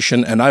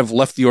vaccination, and I've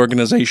left the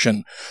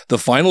organization. The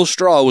final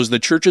straw was the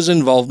church's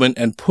involvement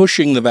and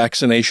pushing the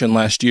vaccination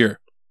last year.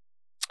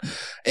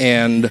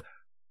 And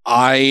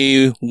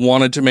I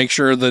wanted to make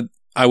sure that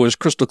I was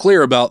crystal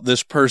clear about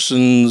this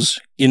person's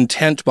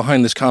intent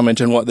behind this comment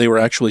and what they were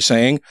actually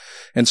saying.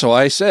 And so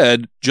I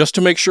said, just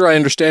to make sure I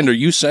understand, are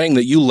you saying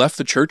that you left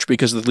the church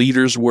because the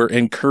leaders were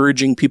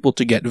encouraging people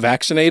to get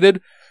vaccinated?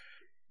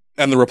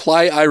 And the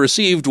reply I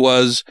received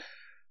was,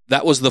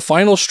 that was the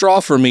final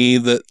straw for me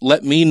that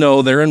let me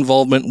know their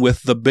involvement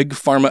with the big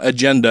pharma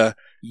agenda.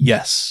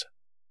 Yes.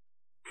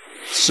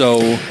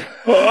 So...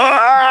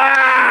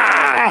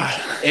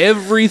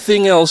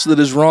 everything else that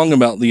is wrong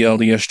about the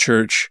LDS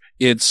Church,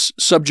 its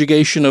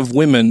subjugation of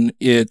women,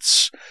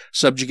 its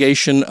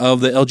subjugation of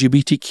the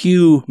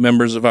LGBTQ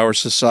members of our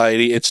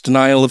society, its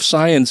denial of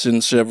science in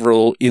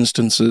several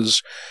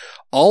instances,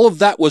 all of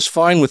that was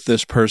fine with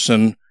this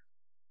person.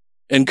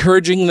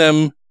 Encouraging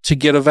them to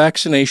get a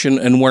vaccination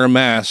and wear a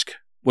mask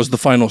was the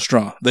final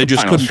straw. They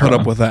just couldn't put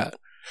up with that.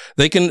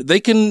 They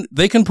can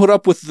put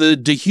up with the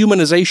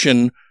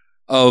dehumanization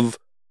of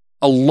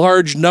a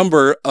large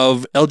number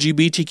of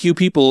LGBTQ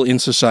people in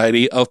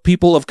society, of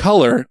people of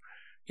color,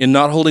 in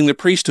not holding the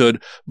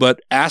priesthood, but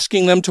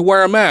asking them to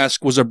wear a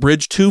mask was a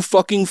bridge too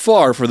fucking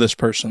far for this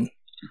person.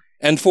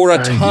 And for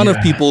a ton of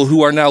people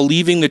who are now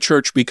leaving the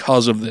church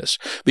because of this,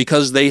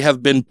 because they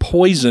have been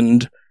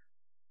poisoned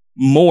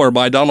more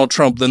by Donald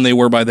Trump than they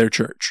were by their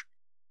church.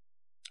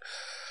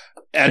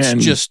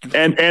 And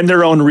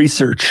their own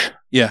research.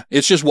 Yeah,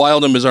 it's just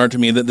wild and bizarre to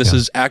me that this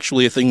is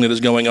actually a thing that is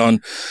going on,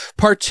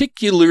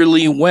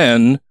 particularly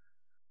when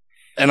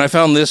And I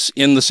found this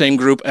in the same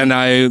group, and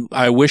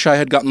I wish I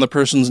had gotten the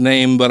person's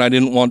name, but I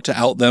didn't want to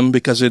out them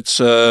because it's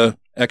a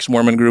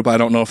ex-Mormon group. I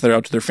don't know if they're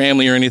out to their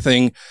family or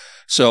anything.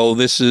 So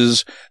this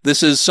is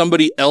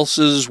somebody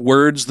else's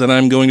words that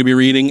I'm going to be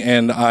reading,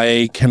 and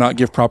I cannot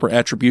give proper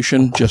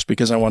attribution just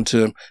because I want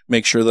to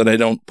make sure that I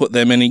don't put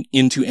them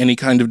into any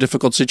kind of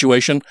difficult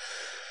situation.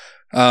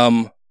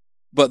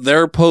 But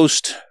their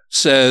post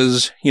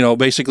says,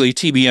 basically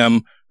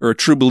TBM, or a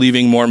true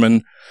believing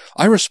Mormon,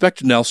 I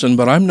respect Nelson,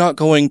 but I'm not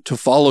going to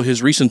follow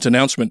his recent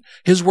announcement.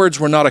 His words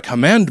were not a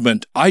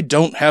commandment. I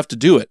don't have to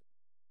do it.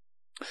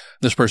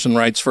 This person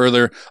writes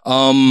further,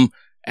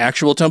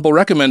 actual temple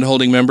recommend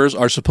holding members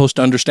are supposed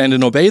to understand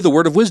and obey the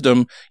word of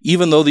wisdom,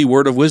 even though the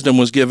word of wisdom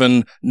was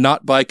given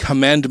not by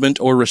commandment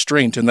or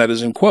restraint, and that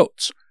is in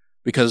quotes,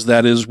 because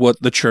that is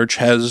what the church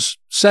has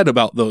said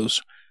about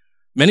those.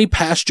 Many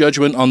pass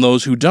judgment on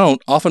those who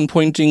don't, often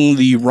pointing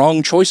the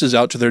wrong choices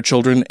out to their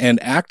children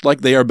and act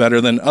like they are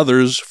better than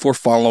others for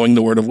following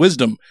the word of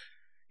wisdom.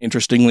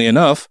 Interestingly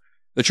enough,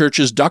 the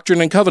church's Doctrine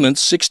and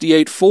Covenants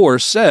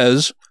 68:4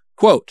 says,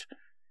 quote,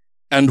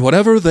 and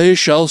whatever they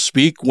shall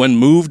speak when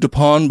moved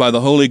upon by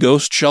the Holy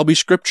Ghost shall be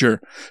Scripture,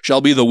 shall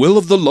be the will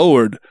of the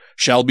Lord,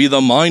 shall be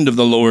the mind of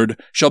the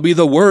Lord, shall be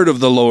the word of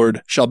the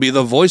Lord, shall be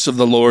the voice of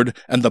the Lord,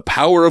 and the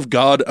power of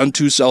God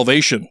unto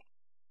salvation.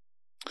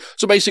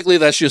 So basically,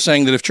 that's just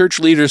saying that if church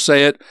leaders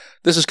say it,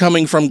 this is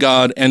coming from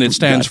God, and it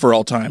stands for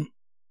all time.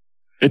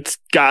 It's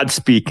God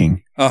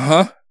speaking.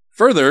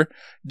 Further,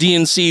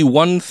 D&C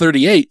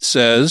 138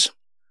 says,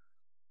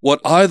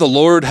 what I, the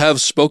Lord,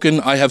 have spoken,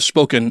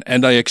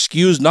 and I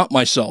excuse not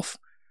myself.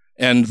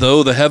 And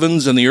though the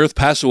heavens and the earth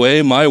pass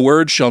away, my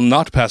word shall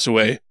not pass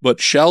away,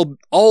 but shall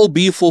all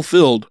be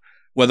fulfilled,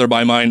 whether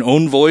by mine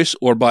own voice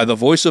or by the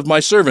voice of my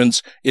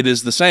servants, it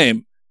is the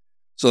same.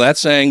 So that's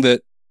saying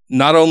that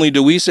not only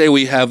do we say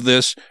we have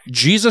this,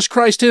 Jesus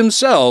Christ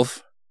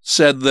himself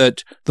said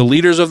that the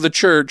leaders of the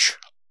church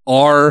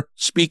are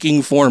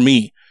speaking for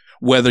me.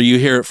 Whether you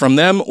hear it from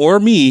them or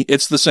me,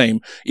 it's the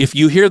same. If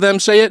you hear them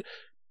say it,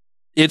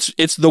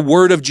 it's the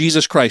word of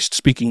Jesus Christ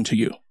speaking to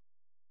you.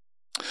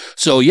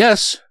 So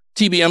yes,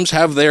 TBMs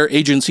have their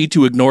agency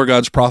to ignore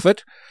God's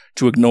prophet,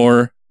 to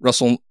ignore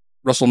Russell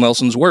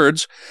Nelson's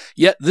words,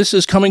 yet this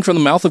is coming from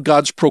the mouth of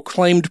God's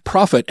proclaimed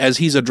prophet as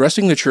he's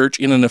addressing the church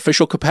in an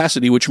official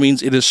capacity, which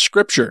means it is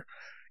Scripture,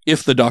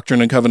 if the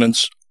Doctrine and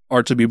Covenants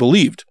are to be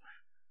believed.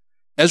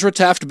 Ezra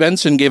Taft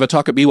Benson gave a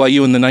talk at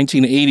BYU in the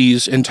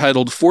 1980s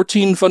entitled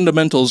 14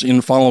 Fundamentals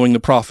in Following the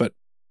Prophet.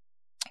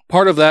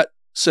 Part of that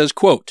says,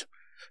 quote,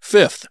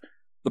 fifth,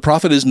 the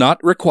prophet is not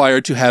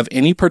required to have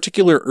any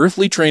particular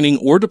earthly training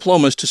or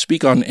diplomas to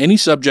speak on any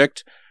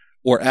subject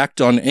or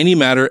act on any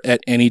matter at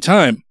any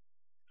time.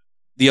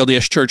 The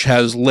LDS Church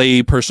has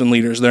lay person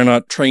leaders. They're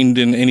not trained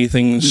in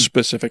anything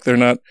specific. They're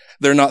not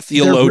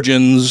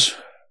theologians.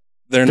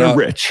 They're not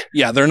rich.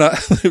 Yeah, they're not,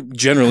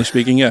 generally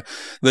speaking, yeah.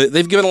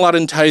 They've given a lot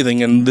in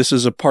tithing, and this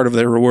is a part of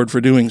their reward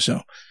for doing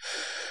so.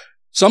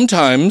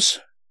 Sometimes,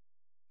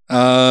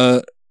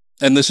 and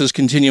this is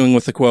continuing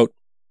with the quote,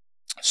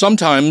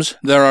 sometimes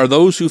there are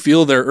those who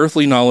feel their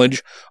earthly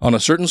knowledge on a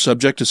certain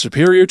subject is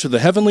superior to the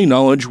heavenly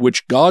knowledge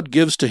which God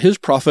gives to his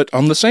prophet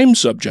on the same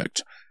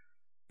subject.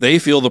 They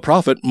feel the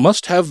prophet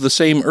must have the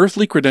same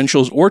earthly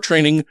credentials or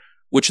training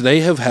which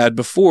they have had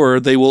before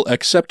they will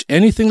accept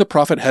anything the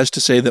prophet has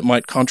to say that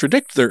might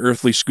contradict their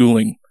earthly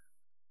schooling.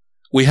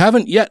 We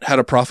haven't yet had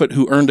a prophet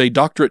who earned a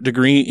doctorate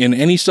degree in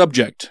any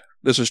subject.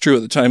 This is true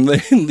at the time. The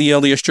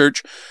LDS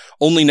Church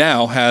only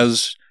now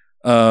has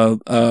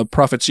a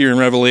prophet, seer, and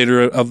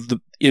revelator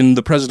in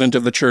the president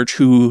of the church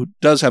who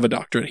does have a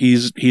doctorate.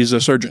 He's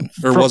a surgeon,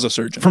 or was a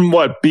surgeon. From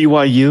what,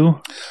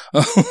 BYU?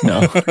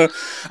 No.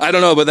 I don't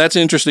know, but that's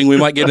interesting. We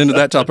might get into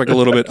that topic a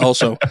little bit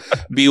also.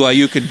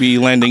 BYU could be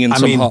landing in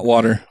some hot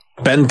water.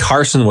 Ben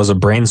Carson was a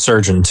brain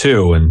surgeon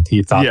too, and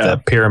he thought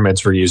that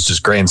pyramids were used as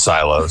grain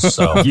silos.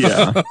 So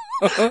yeah.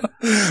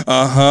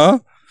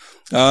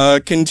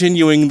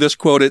 Continuing this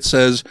quote, it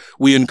says,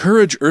 we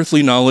encourage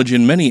earthly knowledge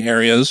in many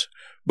areas,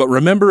 but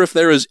remember, if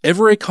there is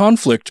ever a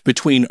conflict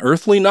between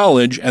earthly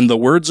knowledge and the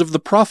words of the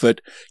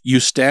prophet, you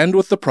stand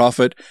with the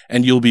prophet,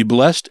 and you'll be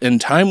blessed, and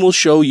time will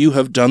show you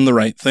have done the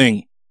right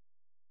thing.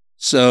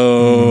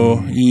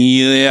 So,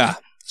 yeah.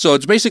 So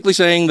it's basically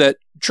saying that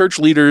church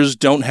leaders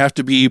don't have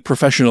to be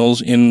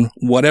professionals in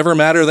whatever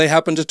matter they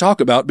happen to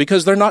talk about,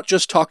 because they're not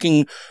just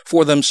talking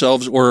for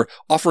themselves or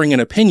offering an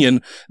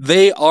opinion.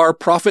 They are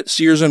prophets,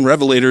 seers, and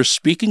revelators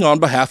speaking on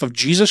behalf of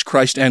Jesus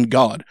Christ and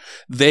God.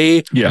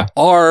 They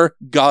are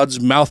God's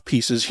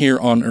mouthpieces here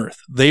on earth.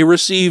 They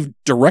receive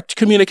direct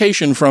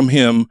communication from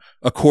him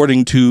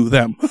according to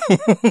them.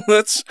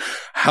 That's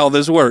how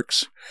this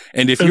works.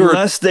 And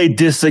unless they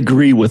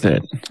disagree with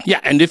it.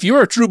 Yeah, and if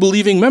you're a true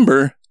believing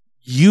member,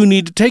 you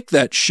need to take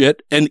that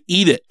shit and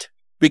eat it,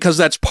 because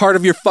that's part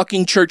of your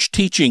fucking church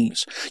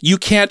teachings. You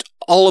can't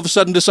all of a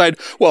sudden decide,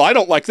 well, I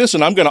don't like this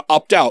and I'm going to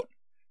opt out.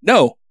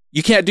 No,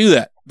 you can't do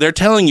that. They're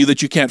telling you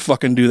that you can't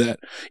fucking do that.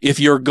 If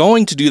you're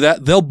going to do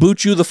that, they'll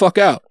boot you the fuck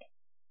out.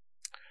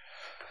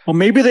 Well,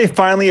 maybe they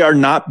finally are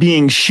not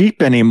being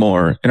sheep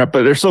anymore, but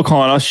they're still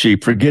calling us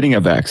sheep for getting a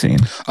vaccine.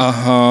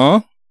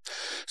 Uh-huh.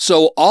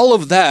 So all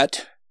of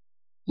that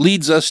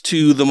leads us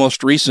to the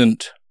most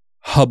recent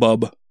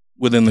hubbub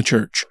within the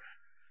church.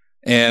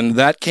 And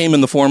that came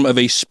in the form of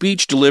a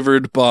speech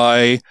delivered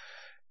by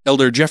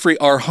Elder Jeffrey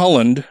R.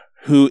 Holland,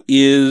 who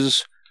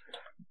is,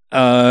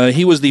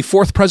 he was the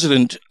 4th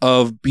president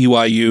of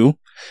BYU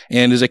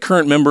and is a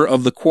current member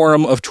of the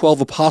Quorum of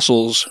 12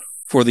 Apostles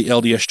for the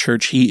LDS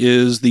Church. He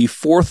is the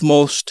 4th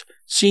most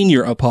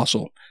senior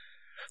apostle.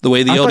 The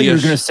way the I LDS... thought you were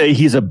going to say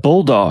he's a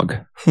bulldog.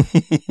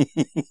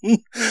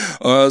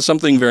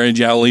 Something very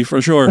jowly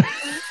for sure.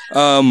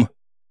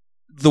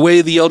 The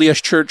way the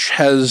LDS Church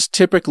has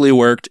typically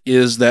worked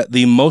is that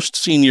the most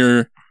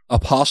senior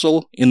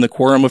apostle in the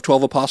Quorum of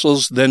 12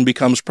 Apostles then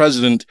becomes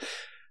president,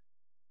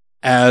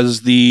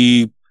 as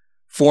the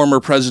former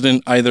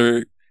president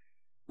either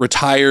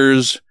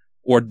retires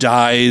or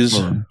dies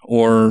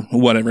or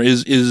whatever,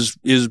 is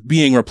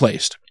being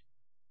replaced.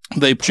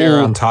 They pull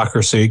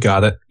gerontocracy,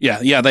 got it.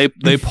 Yeah,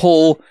 they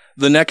pull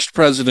the next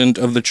president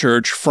of the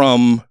church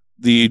from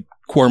the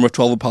Quorum of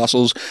 12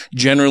 Apostles,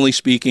 generally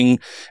speaking,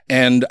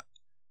 and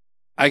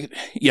I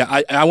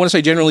want to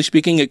say generally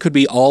speaking, it could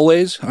be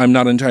always. I'm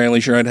not entirely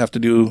sure. I'd have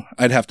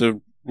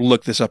to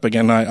look this up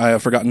again. I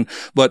have forgotten,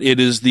 but it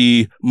is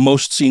the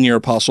most senior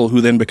apostle who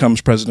then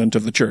becomes president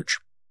of the church.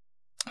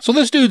 So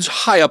this dude's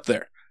high up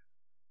there.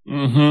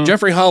 Mm-hmm.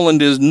 Jeffrey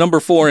Holland is number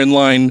 4 in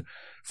line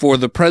for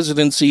the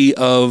presidency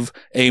of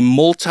a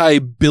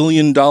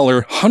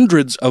multi-billion-dollar,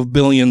 hundreds of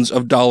billions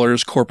of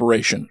dollars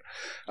corporation.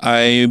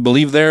 I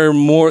believe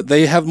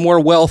they have more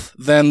wealth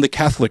than the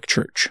Catholic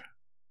Church,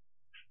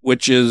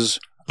 which is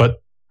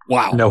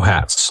wow. No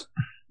hats.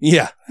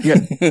 Yeah.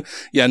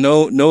 Yeah,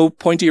 no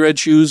pointy red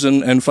shoes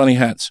and funny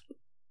hats.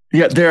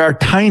 Yeah, they are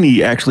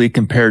tiny actually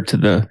compared to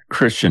the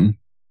Christian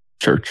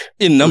church.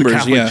 In numbers,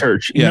 Catholic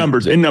church. In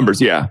numbers,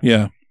 yeah.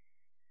 Yeah.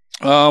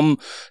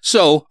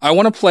 So I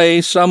want to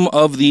play some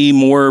of the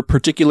more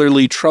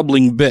particularly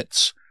troubling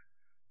bits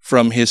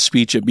from his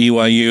speech at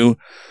BYU,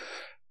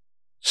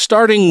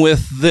 starting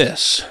with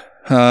this.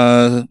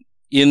 In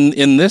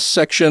this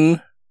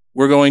section,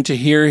 we're going to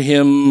hear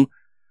him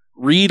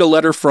read a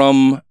letter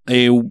from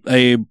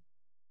a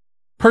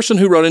person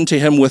who wrote into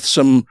him with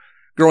some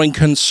growing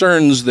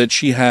concerns that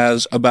she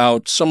has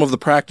about some of the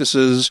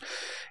practices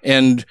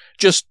and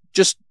just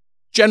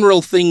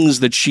general things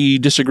that she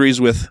disagrees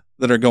with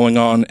that are going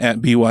on at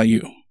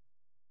BYU.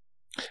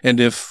 And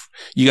if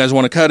you guys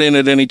want to cut in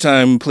at any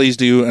time, please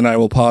do, and I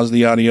will pause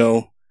the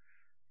audio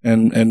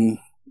and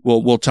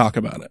we'll talk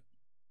about it.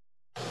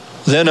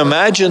 Then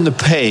imagine the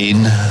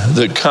pain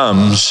that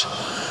comes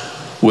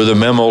with a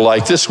memo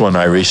like this one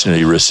I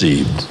recently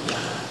received.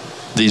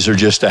 These are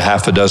just a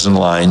half a dozen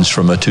lines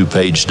from a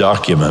 2-page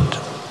document.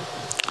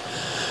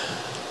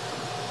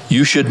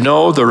 You should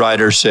know, the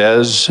writer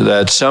says,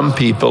 that some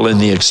people in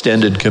the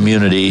extended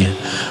community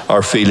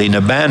are feeling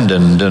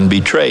abandoned and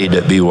betrayed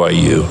at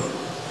BYU,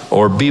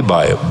 or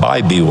by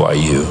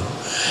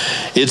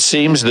BYU. It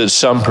seems that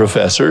some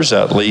professors,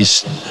 at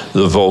least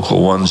the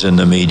vocal ones in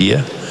the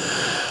media,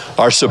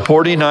 are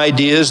supporting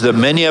ideas that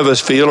many of us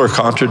feel are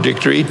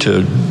contradictory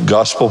to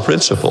gospel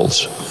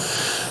principles,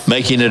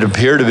 making it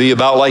appear to be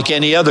about like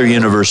any other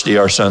university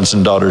our sons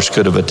and daughters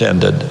could have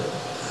attended.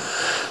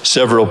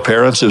 Several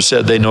parents have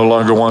said they no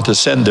longer want to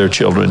send their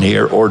children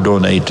here or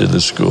donate to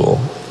the school.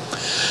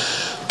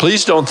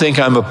 Please don't think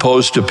I'm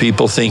opposed to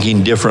people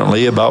thinking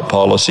differently about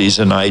policies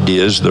and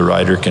ideas, the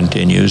writer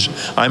continues.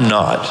 I'm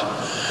not.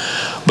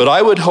 But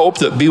I would hope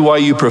that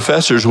BYU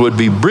professors would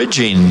be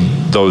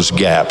bridging those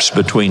gaps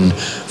between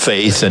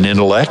faith and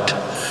intellect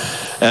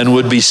and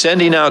would be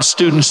sending out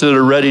students that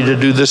are ready to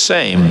do the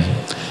same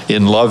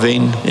in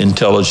loving,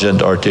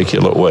 intelligent,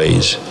 articulate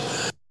ways.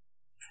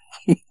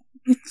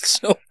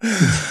 So,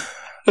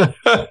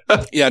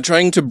 yeah,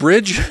 trying to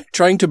bridge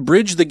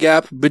the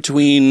gap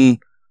between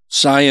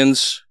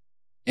science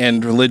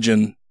and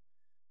religion,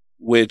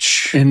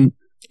 which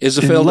is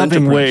a failed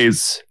loving enterprise.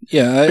 Ways.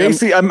 Yeah,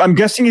 basically, I'm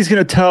guessing he's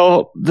going to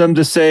tell them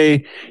to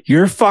say,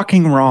 "You're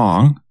fucking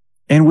wrong,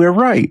 and we're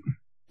right."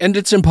 And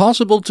it's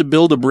impossible to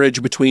build a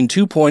bridge between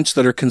 2 points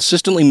that are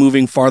consistently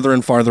moving farther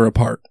and farther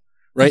apart,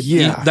 right?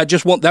 Yeah,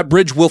 that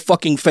bridge will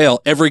fucking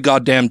fail every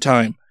goddamn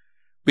time.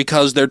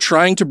 Because they're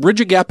trying to bridge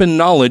a gap in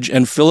knowledge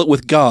and fill it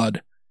with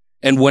God.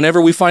 And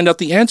whenever we find out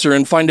the answer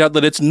and find out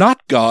that it's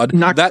not God,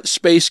 that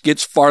space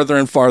gets farther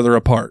and farther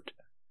apart.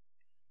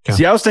 Yeah.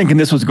 See, I was thinking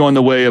this was going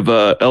the way of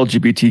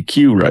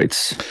LGBTQ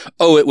rights.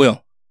 Oh, it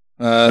will.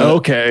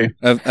 Okay.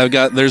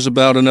 There's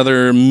about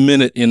another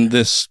minute in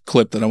this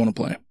clip that I want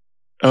to play.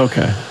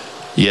 Okay.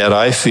 Yet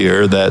I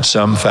fear that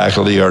some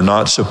faculty are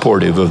not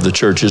supportive of the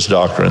church's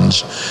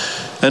doctrines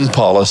and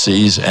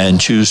policies and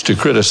choose to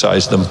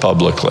criticize them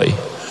publicly.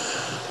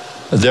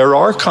 There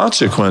are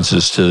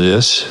consequences to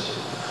this.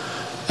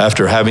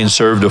 After having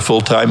served a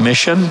full-time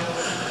mission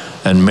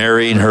and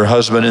marrying her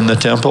husband in the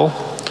temple,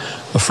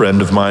 a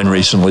friend of mine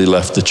recently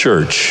left the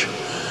church.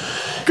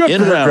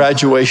 In her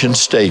graduation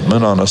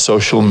statement on a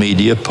social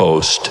media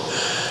post,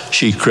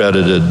 she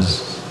credited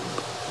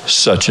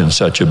such and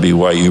such a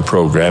BYU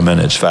program and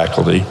its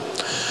faculty,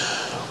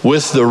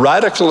 with the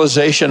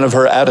radicalization of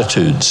her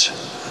attitudes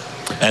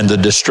and the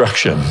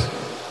destruction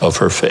of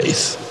her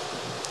faith.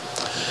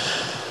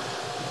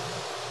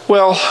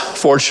 Well,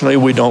 fortunately,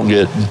 we don't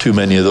get too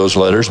many of those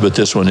letters, but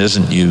this one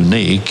isn't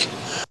unique.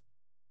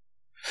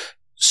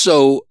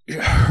 So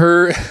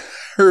her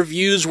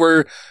views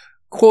were,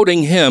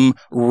 quoting him,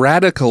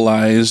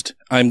 radicalized,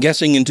 I'm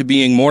guessing, into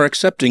being more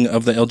accepting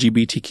of the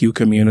LGBTQ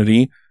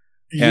community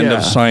and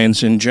of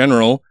science in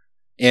general.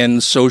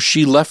 And so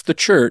she left the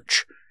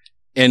church,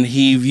 and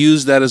he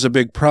views that as a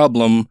big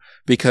problem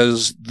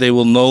because they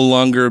will no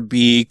longer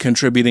be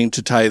contributing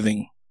to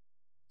tithing.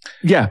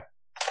 Yeah.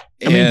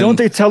 I mean, don't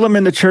they tell them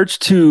in the church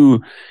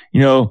to,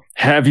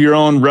 have your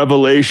own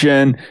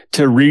revelation,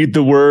 to read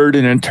the word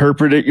and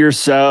interpret it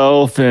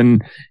yourself,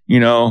 and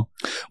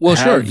Well,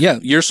 sure, yeah.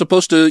 You're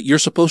supposed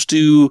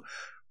to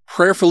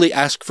prayerfully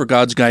ask for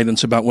God's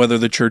guidance about whether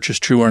the church is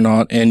true or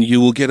not, and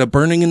you will get a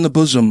burning in the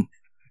bosom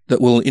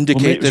that will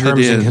indicate that it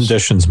is. Terms and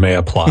conditions may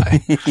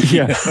apply.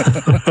 Yeah.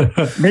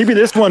 Maybe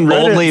this one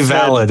only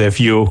valid if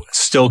you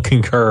still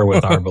concur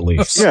with our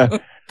beliefs. Yeah.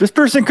 This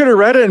person could have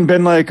read it and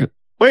been like,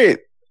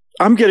 wait,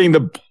 I'm getting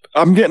the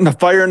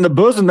fire in the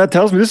bosom. That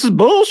tells me this is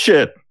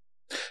bullshit.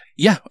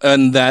 Yeah,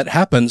 and that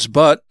happens.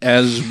 But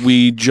as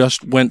we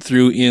just went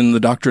through in the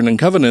Doctrine and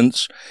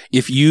Covenants,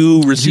 if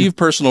you receive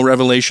personal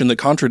revelation that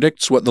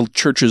contradicts what the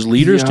church's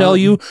leaders tell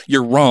you,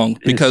 you're wrong,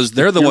 because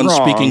they're the ones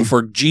speaking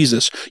for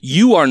Jesus.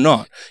 You are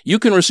not. You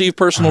can receive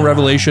personal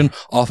revelation.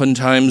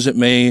 Oftentimes it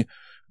may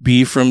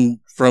be from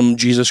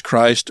Jesus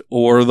Christ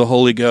or the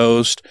Holy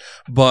Ghost,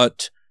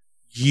 but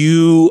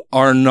you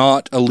are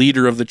not a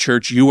leader of the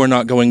church. You are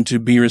not going to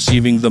be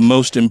receiving the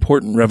most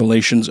important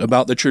revelations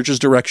about the church's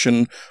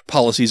direction,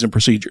 policies, and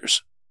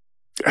procedures.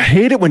 I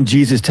hate it when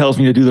Jesus tells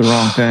me to do the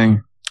wrong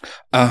thing.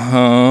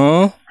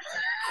 Uh-huh.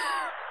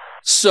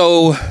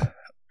 So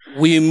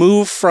we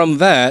move from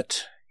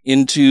that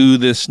into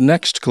this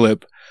next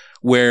clip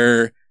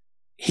where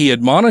he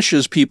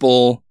admonishes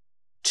people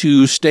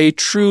to stay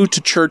true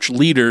to church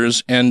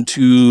leaders and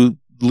to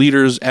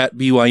leaders at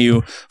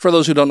BYU. For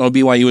those who don't know,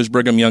 BYU is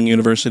Brigham Young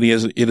University.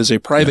 It is a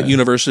private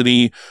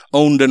university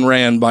owned and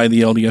ran by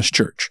the LDS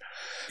Church.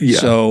 Yeah.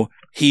 So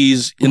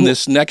he's, in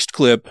this next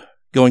clip,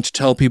 going to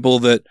tell people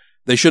that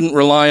they shouldn't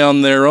rely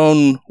on their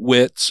own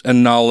wits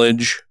and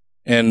knowledge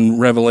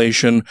and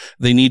revelation.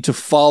 They need to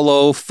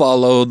follow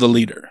the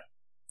leader.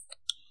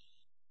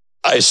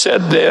 I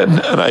said then,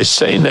 and I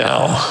say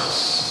now,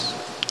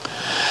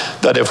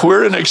 that if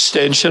we're an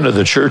extension of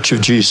the Church of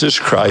Jesus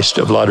Christ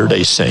of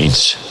Latter-day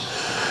Saints,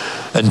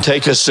 and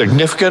take a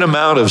significant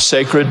amount of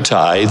sacred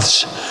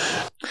tithes.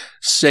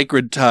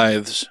 Sacred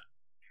tithes.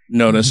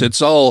 Notice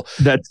it's all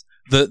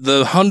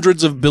the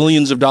hundreds of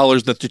billions of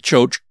dollars that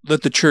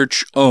the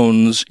church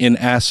owns in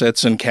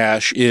assets and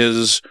cash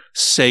is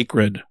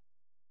sacred.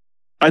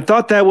 I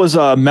thought that was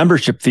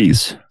membership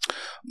fees.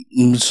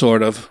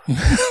 Sort of.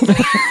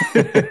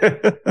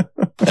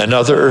 And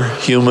other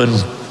human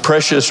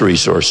precious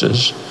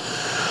resources,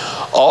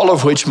 all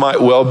of which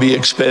might well be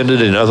expended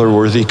in other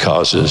worthy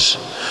causes.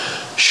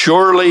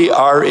 Surely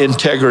our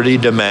integrity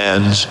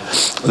demands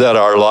that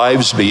our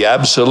lives be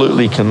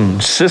absolutely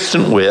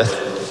consistent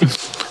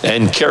with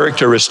and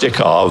characteristic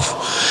of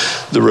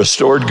the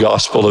restored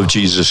gospel of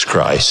Jesus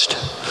Christ.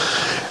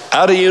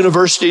 At a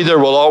university, there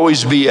will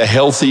always be a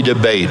healthy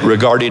debate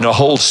regarding a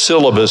whole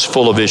syllabus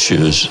full of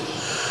issues.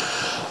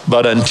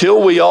 But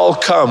until we all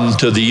come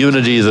to the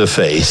unity of the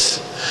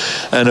faith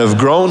and have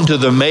grown to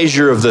the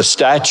measure of the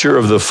stature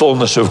of the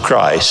fullness of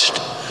Christ,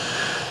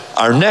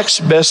 our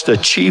next best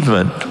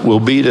achievement will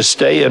be to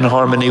stay in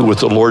harmony with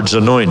the Lord's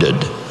anointed,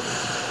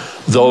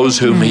 those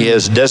whom he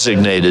has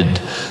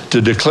designated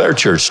to declare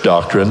church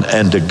doctrine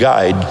and to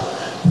guide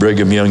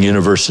Brigham Young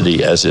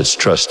University as its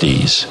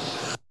trustees.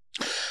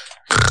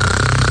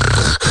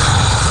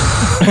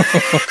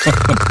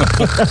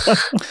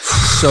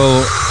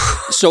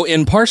 So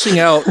in parsing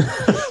out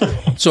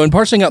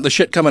the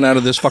shit coming out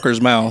of this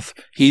fucker's mouth,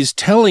 he's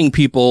telling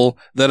people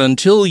that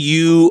until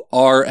you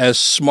are as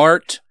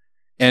smart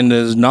and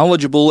as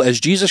knowledgeable as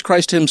Jesus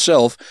Christ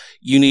himself,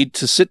 you need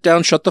to sit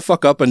down, shut the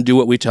fuck up, and do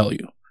what we tell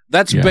you.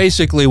 That's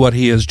basically what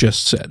he has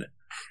just said.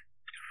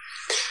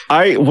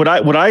 What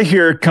I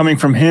hear coming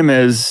from him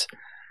is,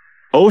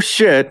 oh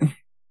shit,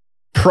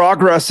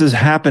 progress is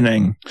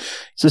happening.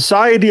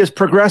 Society is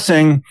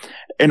progressing,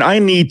 and I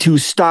need to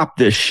stop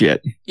this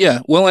shit. Yeah,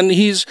 well, and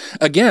he's,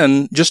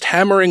 again, just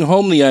hammering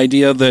home the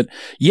idea that,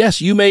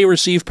 yes, you may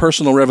receive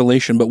personal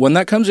revelation, but when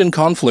that comes in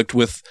conflict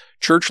with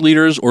church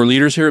leaders or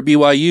leaders here at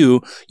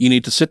BYU, you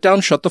need to sit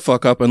down, shut the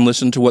fuck up, and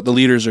listen to what the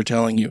leaders are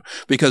telling you,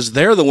 because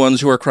they're the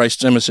ones who are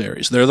Christ's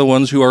emissaries. They're the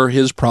ones who are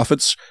his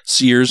prophets,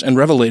 seers, and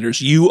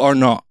revelators. You are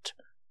not.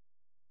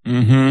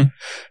 Mm-hmm.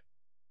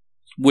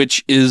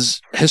 Which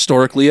is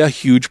historically a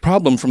huge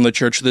problem from the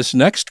church. This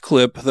next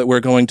clip that we're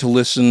going to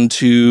listen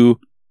to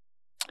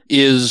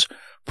is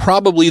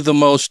probably the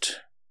most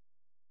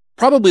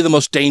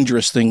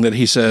dangerous thing that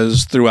he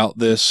says throughout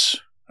this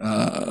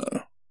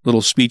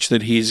little speech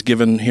that he's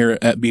given here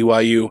at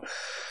BYU.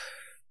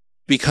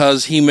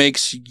 because he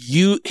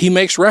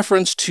makes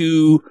reference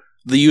to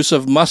the use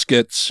of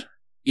muskets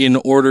in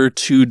order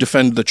to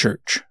defend the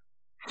church.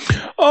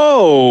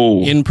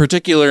 Oh, in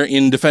particular,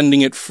 in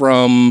defending it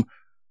from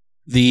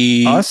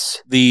the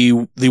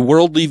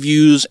worldly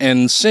views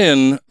and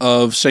sin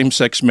of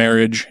same-sex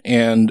marriage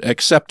and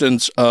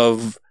acceptance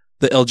of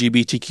the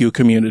LGBTQ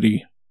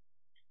community.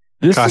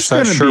 Gosh,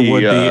 that sure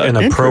would be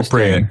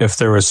inappropriate if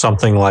there was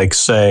something like,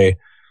 say,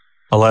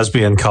 a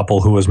lesbian couple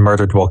who was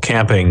murdered while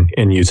camping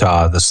in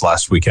Utah this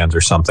last weekend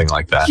or something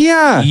like that.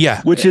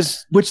 Yeah. Which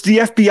the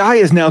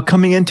FBI is now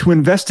coming in to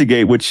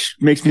investigate, which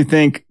makes me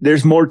think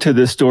there's more to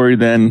this story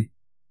than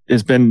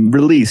has been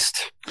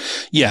released.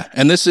 Yeah.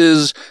 And this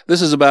is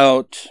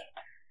about,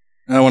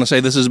 I want to say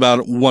this is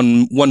about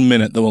one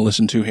minute that we'll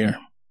listen to here.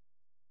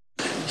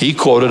 He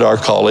quoted our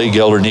colleague,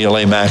 Elder Neal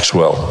A.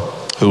 Maxwell,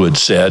 who had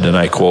said, and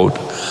I quote,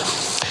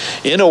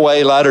 "In a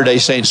way, Latter-day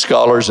Saint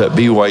scholars at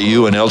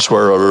BYU and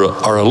elsewhere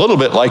are a little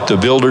bit like the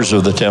builders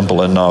of the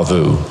temple in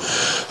Nauvoo,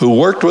 who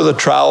worked with a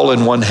trowel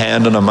in one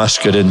hand and a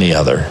musket in the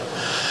other.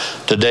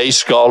 Today,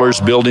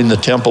 scholars building the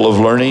temple of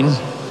learning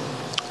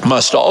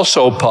must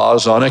also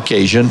pause on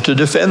occasion to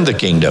defend the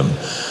kingdom.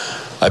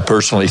 I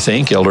personally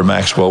think," Elder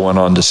Maxwell went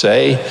on to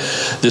say,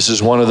 "this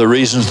is one of the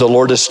reasons the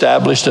Lord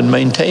established and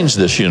maintains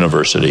this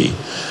university.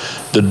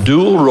 The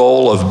dual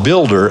role of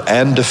builder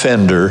and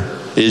defender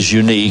is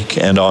unique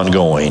and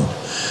ongoing.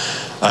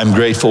 I'm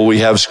grateful we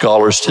have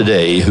scholars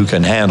today who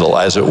can handle,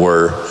 as it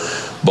were,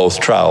 both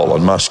trowel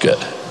and musket."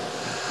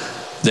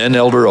 Then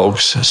Elder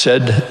Oaks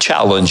said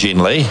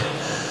challengingly,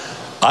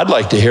 "I'd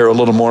like to hear a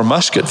little more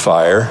musket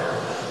fire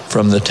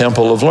from the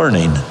Temple of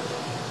Learning."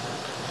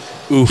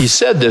 Oof. He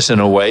said this in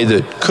a way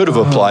that could have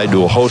applied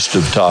to a host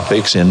of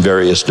topics in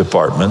various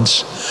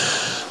departments,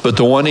 but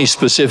the one he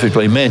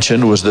specifically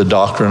mentioned was the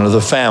doctrine of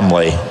the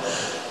family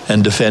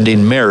and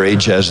defending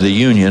marriage as the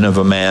union of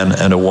a man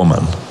and a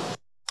woman.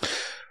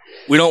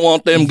 We don't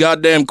want them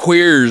goddamn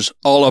queers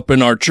all up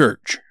in our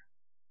church.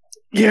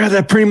 Yeah,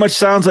 that pretty much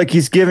sounds like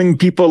he's giving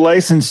people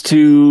license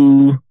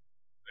to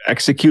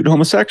execute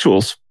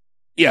homosexuals.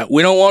 Yeah,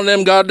 we don't want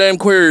them goddamn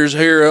queers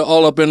here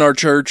all up in our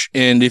church,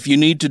 and if you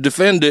need to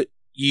defend it,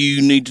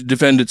 you need to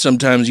defend it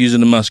sometimes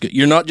using a musket.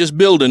 You're not just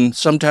building,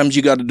 sometimes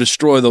you got to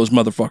destroy those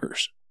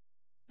motherfuckers.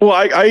 Well,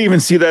 I even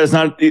see that as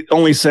not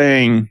only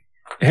saying,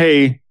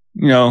 hey,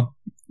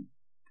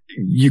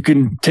 you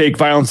can take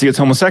violence against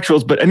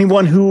homosexuals, but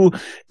anyone who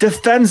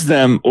defends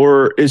them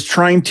or is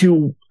trying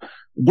to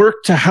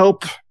work to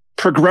help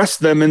progress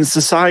them in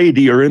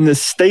society or in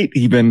this state,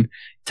 even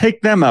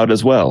take them out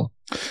as well.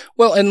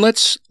 Well, and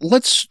let's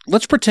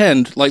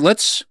pretend like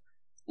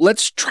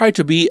let's try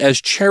to be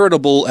as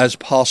charitable as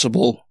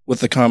possible with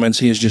the comments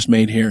he has just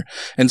made here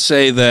and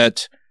say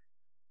that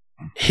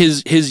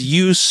his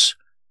use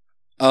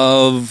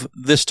of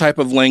this type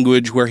of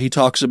language where he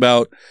talks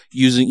about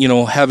using,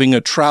 having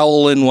a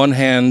trowel in one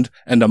hand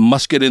and a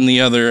musket in the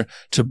other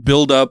to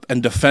build up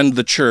and defend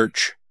the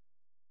church.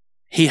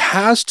 He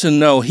has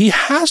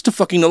to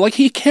fucking know, like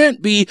he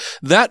can't be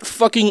that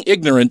fucking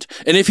ignorant.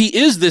 And if he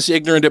is this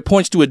ignorant, it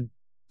points to a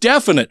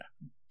definite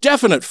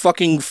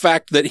fucking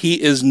fact that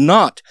he is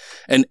not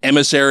an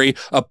emissary,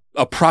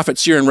 a prophet,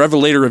 seer, and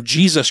revelator of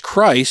Jesus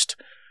Christ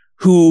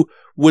who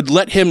would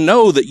let him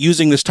know that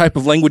using this type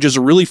of language is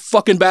a really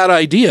fucking bad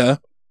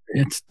idea.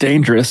 It's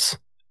dangerous.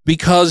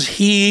 Because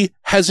he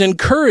has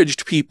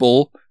encouraged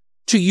people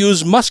to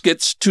use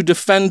muskets to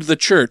defend the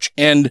church.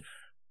 And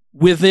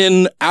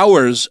within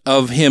hours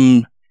of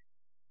him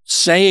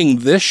saying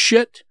this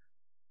shit,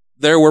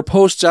 there were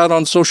posts out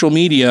on social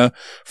media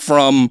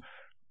from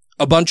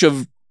a bunch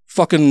of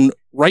fucking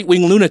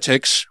right-wing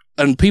lunatics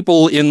and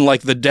people in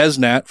like the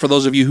Desnat. For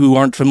those of you who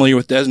aren't familiar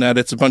with Desnat,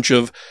 it's a bunch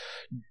of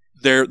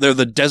they're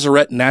the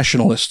Deseret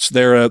nationalists.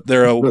 They're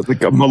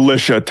like a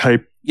militia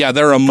type. Yeah,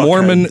 they're a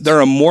Mormon.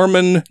 They're a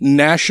Mormon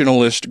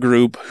nationalist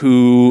group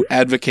who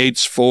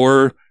advocates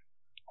for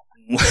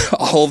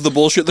all of the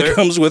bullshit that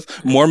comes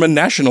with Mormon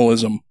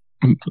nationalism.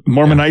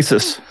 Mormon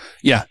ISIS.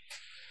 Yeah.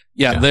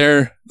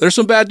 They're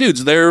some bad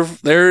dudes.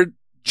 They're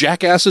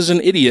jackasses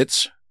and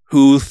idiots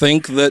who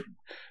think that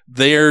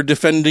they're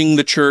defending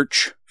the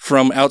church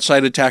from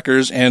outside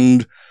attackers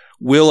and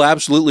will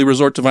absolutely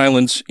resort to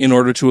violence in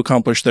order to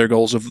accomplish their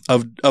goals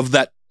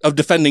of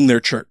defending their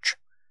church.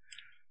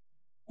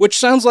 Which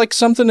sounds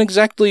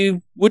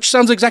exactly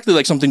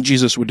like something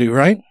Jesus would do,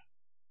 right?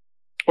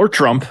 Or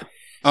Trump.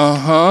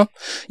 Uh-huh.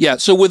 Yeah,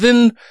 so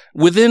within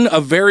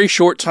a very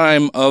short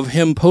time of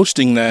him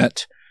posting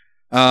that,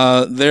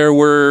 there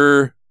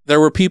were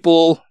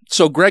people.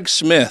 So Greg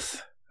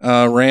Smith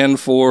ran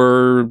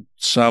for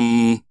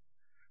some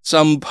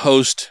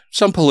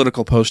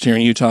political post here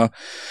in Utah,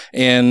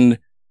 and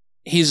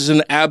he's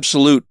an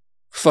absolute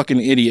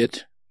fucking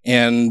idiot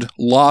and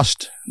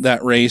lost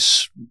that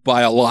race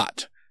by a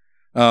lot.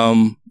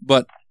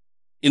 But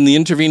in the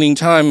intervening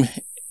time,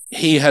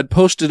 he had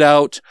posted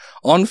out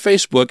on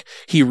Facebook,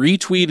 he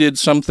retweeted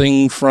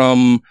something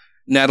from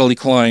Natalie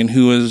Klein,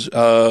 who is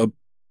a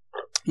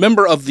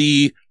member of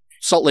the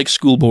Salt Lake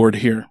School Board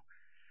here.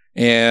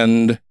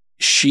 And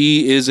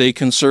she is a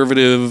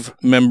conservative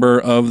member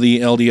of the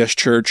LDS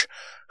Church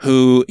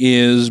who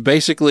is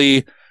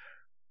basically,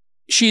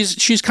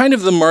 she's kind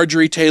of the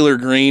Marjorie Taylor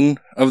Greene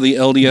of the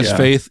LDS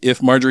faith.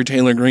 If Marjorie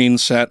Taylor Greene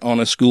sat on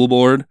a school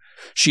board,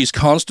 she's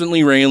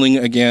constantly railing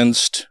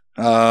against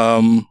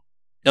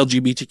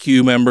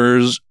LGBTQ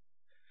members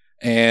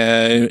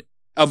and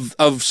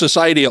of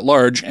society at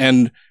large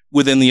and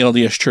within the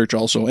LDS Church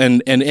also,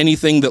 and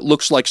anything that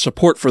looks like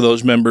support for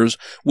those members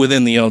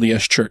within the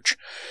LDS Church.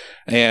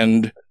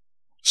 And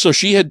so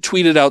she had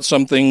tweeted out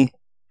something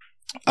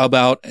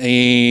about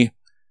a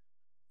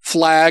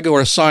flag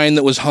or a sign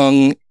that was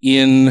hung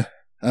in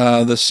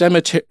the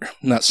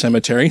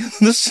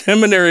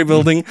seminary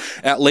building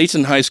at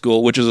Layton High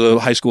School, which is a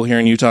high school here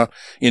in Utah,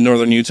 in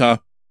northern Utah,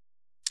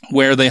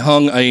 where they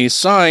hung a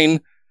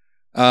sign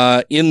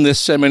in this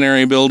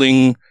seminary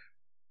building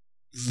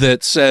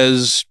that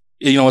says,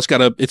 you know, it's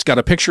got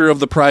a picture of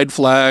the pride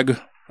flag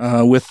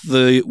with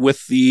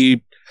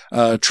the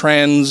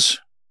trans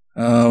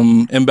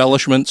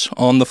embellishments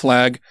on the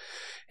flag.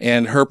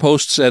 And her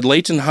post said,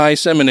 "Layton High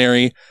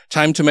Seminary,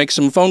 time to make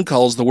some phone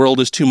calls. The world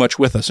is too much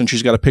with us." And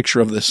she's got a picture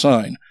of this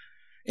sign.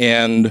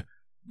 And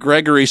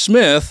Gregory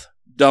Smith,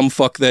 dumb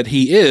fuck that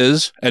he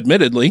is,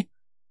 admittedly,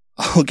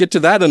 I'll get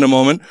to that in a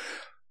moment,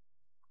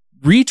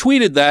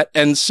 retweeted that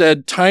and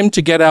said, "Time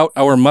to get out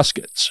our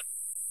muskets,"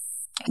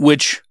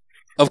 which,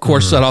 of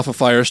course, set off a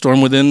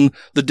firestorm within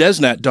the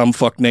Desnat dumb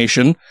fuck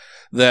nation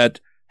that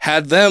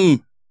had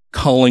them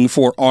calling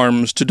for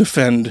arms to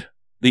defend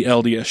the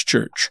LDS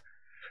Church.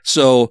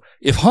 So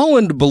if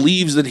Holland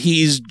believes that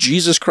he's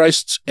Jesus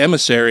Christ's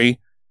emissary,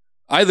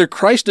 either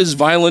Christ is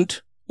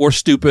violent or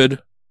stupid,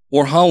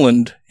 or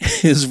Holland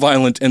is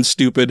violent and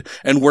stupid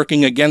and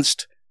working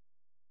against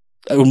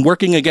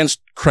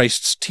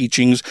Christ's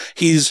teachings.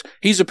 He's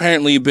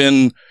apparently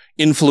been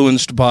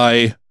influenced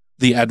by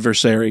the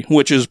adversary,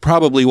 which is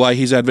probably why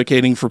he's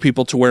advocating for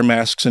people to wear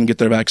masks and get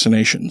their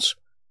vaccinations.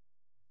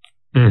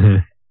 Mm-hmm.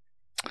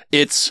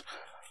 It's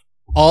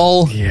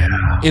all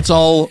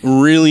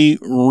really,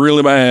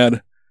 really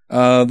bad.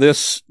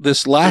 This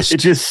last, it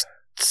just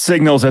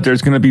signals that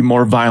there's going to be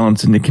more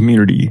violence in the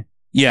community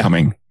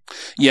coming.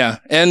 Yeah.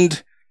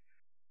 And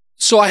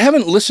so I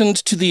haven't listened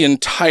to the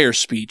entire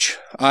speech.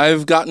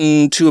 I've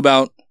gotten to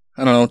about,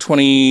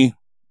 20,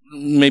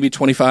 maybe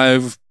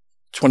 25,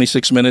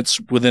 26 minutes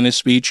within his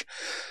speech.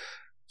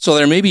 So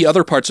there may be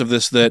other parts of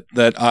this that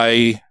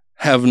I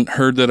haven't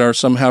heard that are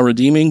somehow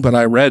redeeming, but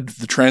I read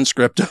the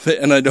transcript of it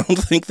and I don't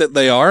think that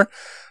they are.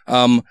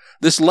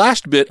 This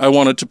last bit I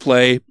wanted to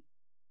play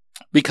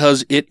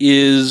because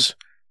it's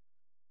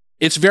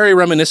very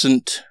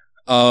reminiscent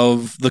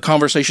of the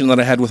conversation that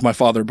I had with my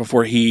father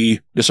before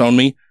he disowned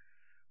me,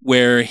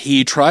 where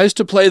he tries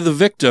to play the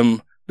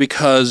victim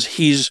because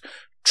he's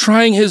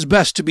trying his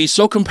best to be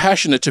so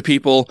compassionate to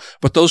people,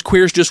 but those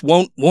queers just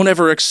won't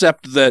ever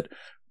accept that,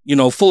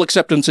 full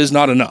acceptance is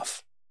not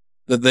enough.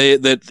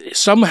 That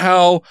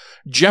somehow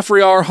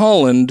Jeffrey R.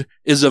 Holland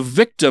is a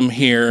victim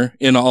here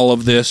in all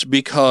of this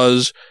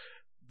because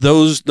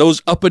those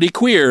uppity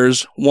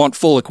queers want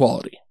full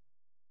equality.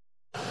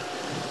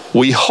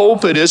 We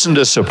hope it isn't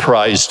a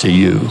surprise to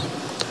you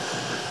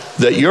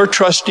that your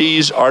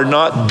trustees are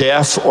not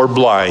deaf or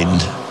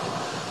blind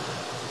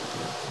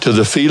to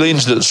the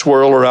feelings that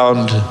swirl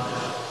around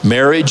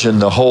marriage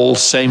and the whole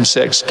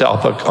same-sex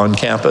topic on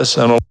campus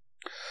and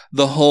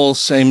the whole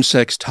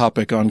same-sex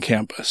topic on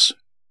campus.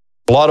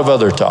 A lot of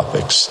other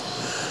topics.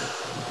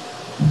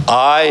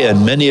 I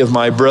and many of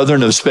my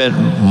brethren have spent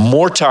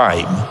more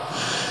time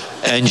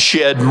and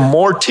shed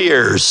more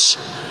tears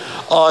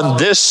on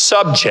this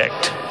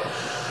subject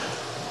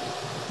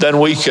than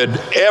we could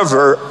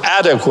ever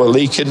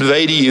adequately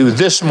convey to you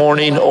this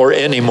morning or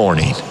any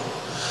morning.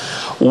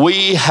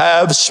 We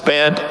have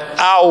spent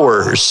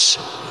hours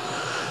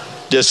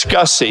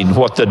discussing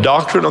what the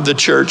doctrine of the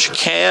church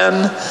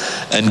can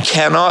and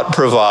cannot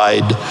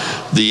provide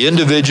the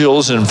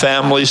individuals and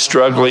families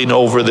struggling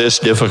over this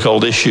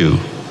difficult issue.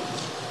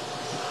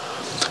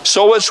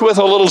 So it's with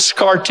a little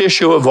scar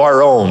tissue of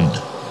our own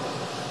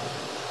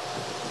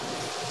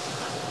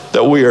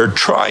that we are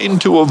trying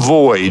to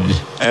avoid,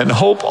 and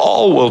hope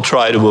all will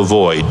try to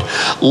avoid,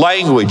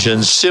 language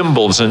and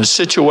symbols and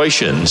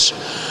situations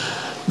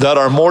that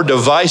are more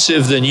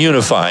divisive than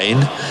unifying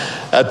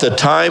at the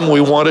time we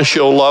want to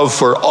show love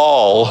for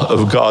all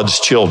of God's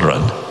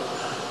children.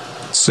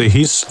 See,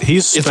 he's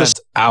spent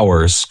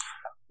hours,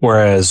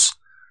 whereas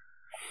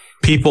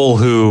people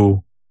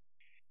who,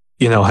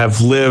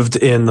 have lived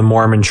in the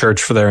Mormon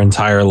church for their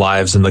entire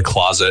lives in the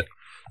closet,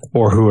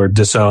 or who are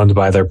disowned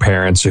by their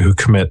parents, or who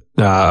commit,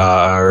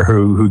 or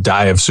who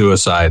die of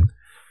suicide,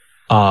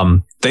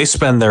 they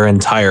spend their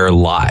entire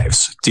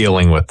lives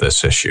dealing with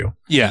this issue.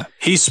 Yeah.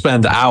 He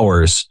spent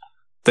hours.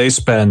 They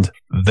spend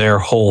their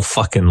whole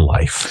fucking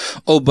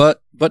life. Oh, but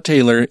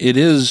Taylor, it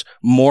is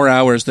more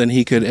hours than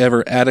he could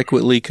ever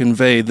adequately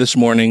convey this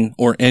morning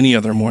or any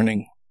other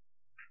morning.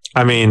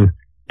 I mean,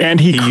 and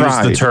he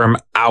used the term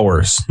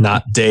hours,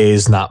 not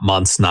days, not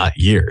months, not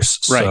years.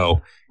 Right.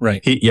 So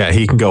right.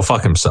 He can go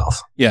fuck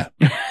himself. Yeah.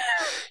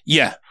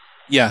 Yeah.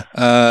 Yeah,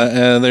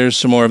 there's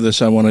some more of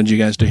this I wanted you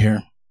guys to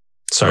hear.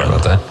 Sorry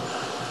about that.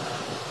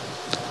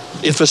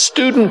 If a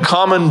student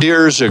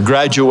commandeers a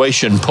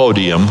graduation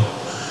podium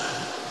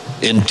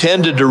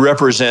intended to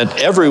represent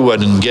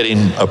everyone in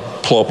getting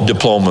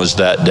diplomas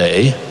that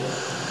day,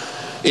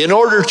 in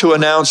order to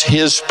announce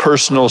his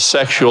personal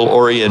sexual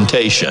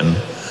orientation,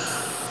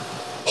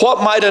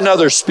 what might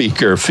another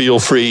speaker feel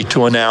free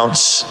to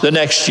announce the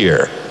next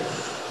year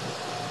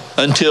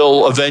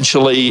until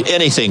eventually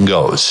anything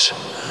goes?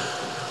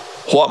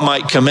 What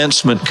might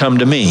commencement come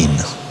to mean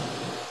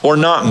or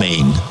not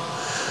mean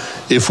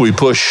if we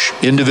push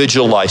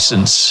individual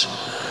license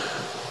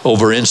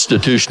over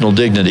institutional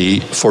dignity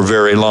for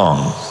very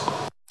long?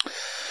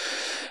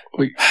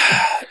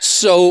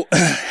 So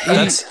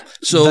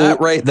that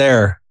right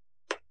there.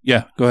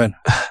 Yeah, go ahead.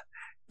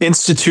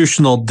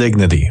 Institutional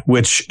dignity,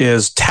 which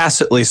is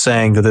tacitly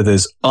saying that it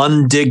is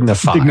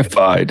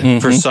undignified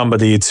for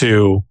somebody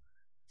to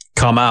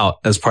come out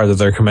as part of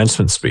their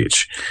commencement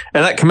speech.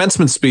 And that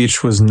commencement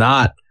speech was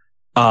not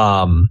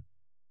coming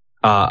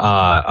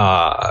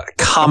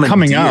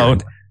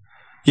out.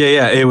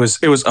 Yeah, it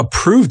was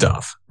approved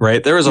of,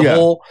 right? There was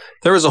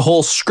a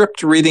whole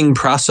script reading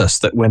process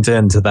that went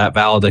into that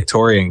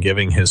valedictorian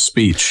giving his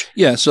speech.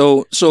 Yeah,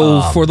 so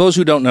for those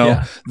who don't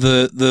know,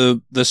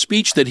 the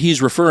speech that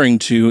he's referring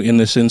to in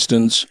this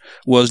instance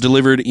was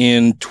delivered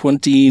in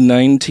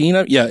 2019.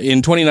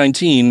 In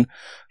 2019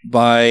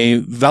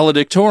 by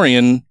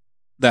valedictorian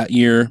that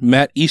year,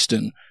 Matt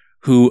Easton,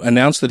 who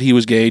announced that he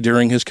was gay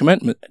during his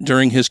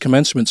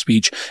commencement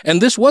speech. And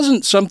this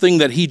wasn't something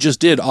that he just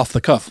did off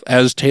the cuff.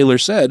 As Taylor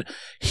said,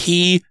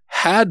 he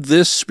had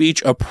this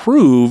speech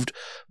approved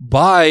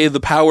by the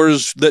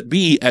powers that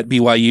be at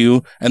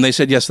BYU, and they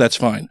said, yes, that's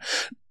fine.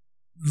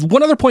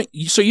 One other point.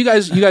 So you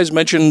guys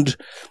mentioned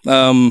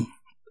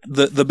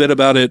the bit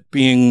about it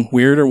being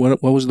weird, or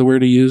what was the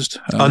word he used?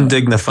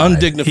 Undignified.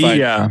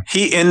 Undignified.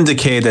 He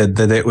indicated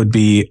that it would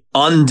be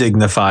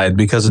undignified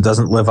because it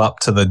doesn't live up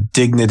to the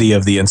dignity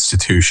of the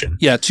institution.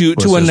 Yeah,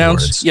 to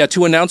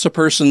announce a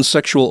person's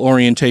sexual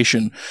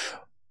orientation.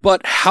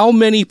 But how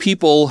many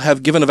people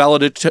have given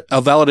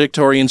a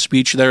valedictorian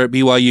speech there at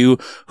BYU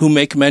who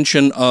make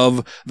mention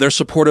of their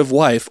supportive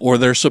wife or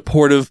their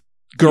supportive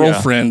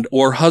girlfriend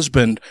or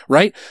husband,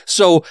 right?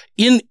 So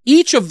in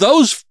each of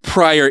those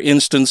prior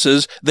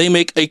instances, they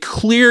make a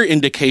clear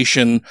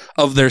indication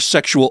of their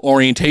sexual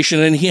orientation,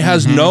 and he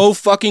has no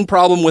fucking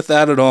problem with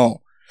that at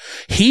all.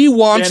 He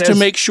wants to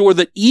make sure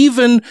that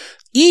even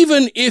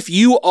if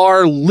you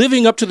are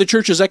living up to the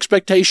church's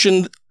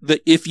expectation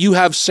that if you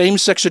have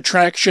same-sex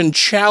attraction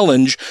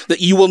challenge, that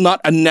you will not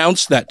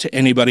announce that to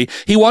anybody.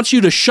 He wants you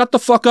to shut the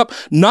fuck up,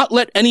 not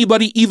let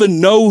anybody even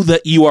know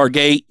that you are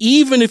gay,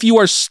 even if you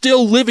are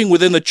still living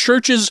within the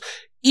church's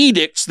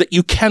edicts that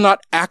you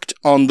cannot act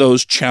on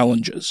those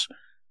challenges.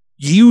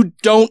 You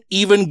don't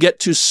even get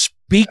to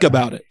speak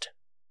about it.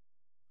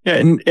 Yeah,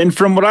 and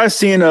from what I've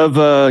seen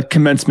of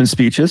commencement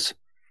speeches,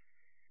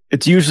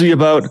 it's usually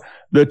about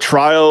the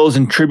trials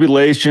and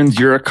tribulations,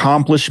 your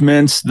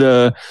accomplishments,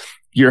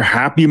 your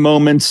happy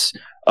moments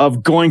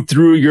of going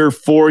through your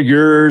 4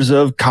 years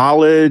of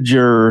college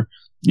or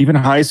even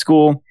high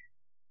school.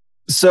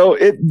 So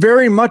it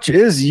very much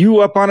is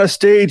you up on a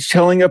stage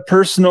telling a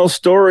personal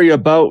story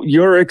about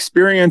your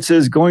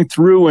experiences going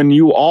through and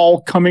you all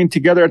coming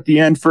together at the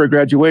end for a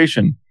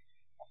graduation.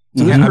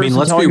 So I mean,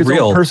 let's be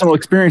real. Personal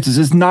experiences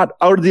is not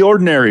out of the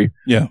ordinary.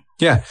 Yeah.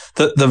 Yeah.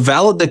 The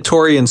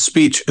valedictorian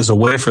speech is a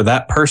way for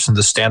that person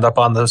to stand up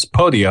on this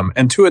podium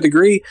and to a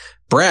degree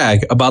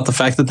brag about the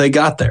fact that they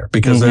got there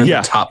because they're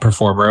the top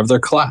performer of their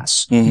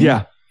class.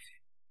 Yeah.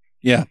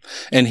 Yeah.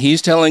 And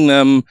he's telling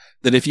them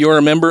that if you're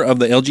a member of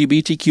the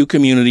LGBTQ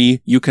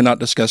community, you cannot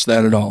discuss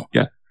that at all.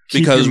 Yeah.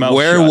 Because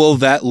where will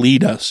that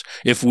lead us?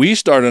 If we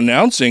start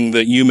announcing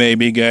that you may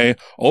be gay,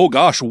 oh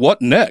gosh,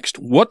 what next?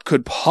 What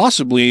could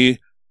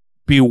possibly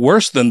be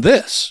worse than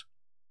this?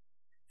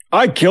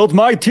 I killed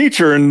my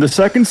teacher in the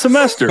second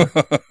semester.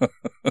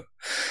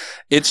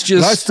 It's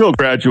just... I still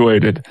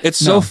graduated. It's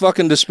so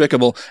fucking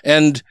despicable.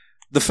 And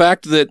the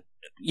fact that,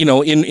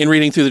 in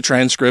reading through the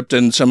transcript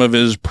and some of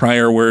his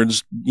prior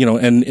words,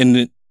 and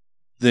in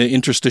the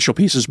interstitial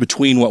pieces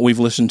between what we've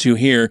listened to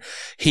here,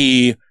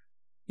 he,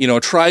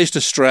 tries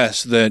to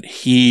stress that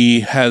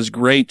he has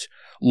great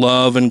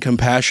love and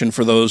compassion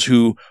for those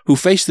who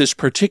face this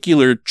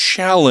particular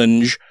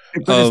challenge.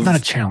 But it's not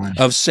a challenge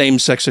of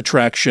same-sex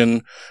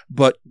attraction,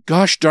 but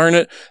gosh darn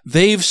it,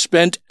 they've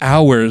spent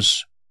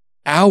hours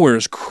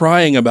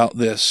crying about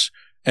this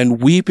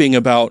and weeping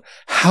about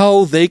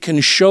how they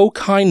can show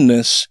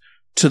kindness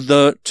to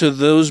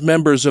those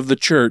members of the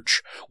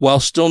church while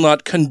still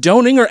not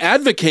condoning or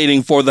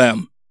advocating for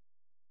them.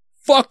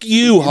 Fuck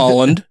you,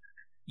 Holland.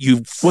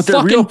 You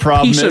fucking real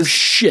problem piece of is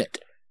shit.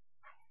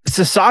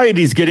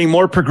 Society's getting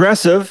more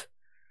progressive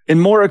and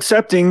more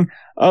accepting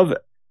of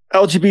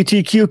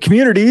LGBTQ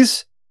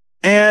communities,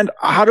 and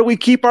how do we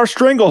keep our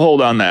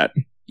stranglehold on that?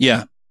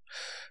 Yeah.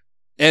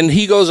 And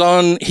he goes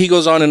on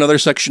in other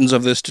sections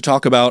of this to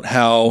talk about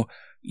how,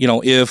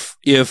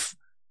 if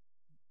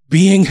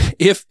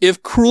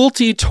if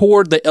cruelty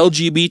toward the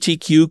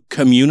LGBTQ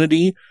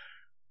community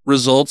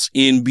results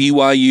in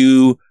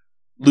BYU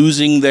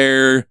losing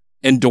their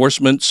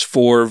endorsements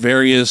for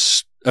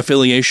various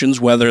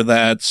affiliations, whether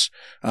that's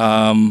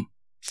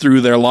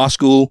through their law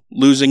school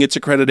losing its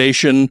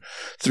accreditation,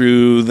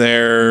 through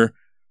their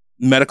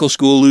medical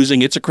school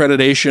losing its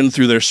accreditation,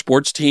 through their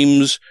sports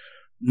teams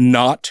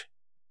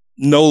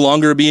no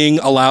longer being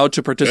allowed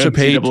to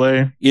participate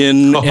NCAA.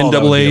 in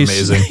NCAA,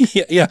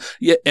 amazing. yeah,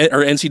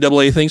 or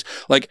NCAA things,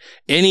 like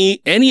any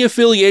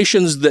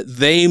affiliations that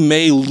they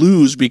may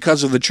lose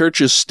because of the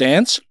church's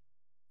stance,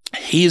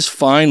 he's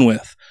fine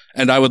with.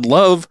 And I would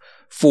love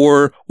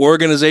for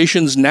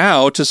organizations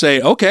now to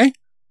say, okay,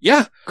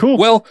 yeah, cool.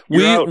 Well,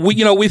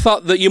 we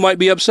thought that you might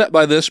be upset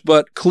by this,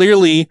 but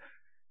clearly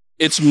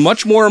it's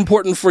much more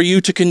important for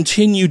you to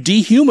continue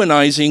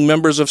dehumanizing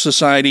members of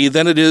society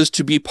than it is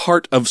to be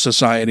part of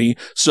society.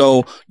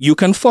 So you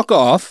can fuck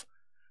off.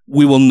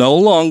 We will no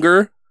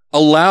longer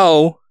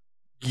allow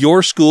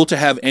your school to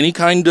have any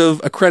kind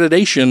of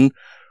accreditation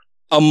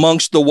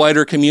amongst the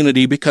wider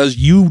community because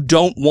you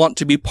don't want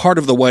to be part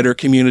of the wider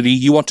community.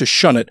 You want to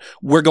shun it.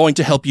 We're going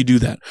to help you do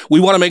that. We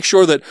want to make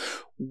sure that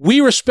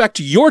we respect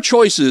your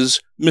choices,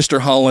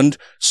 Mr. Holland.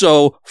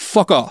 So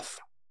fuck off.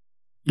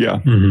 Yeah.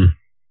 Mm-hmm.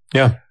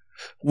 Yeah.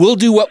 We'll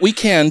do what we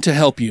can to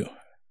help you.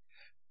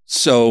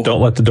 So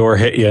don't let the door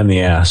hit you in the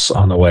ass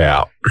on the way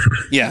out.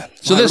 Yeah.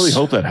 So I really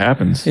hope that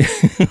happens.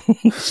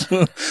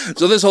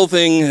 so this whole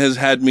thing has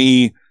had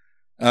me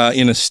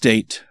in a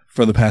state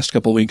for the past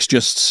couple of weeks,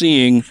 just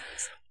seeing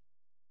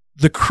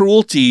the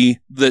cruelty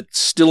that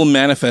still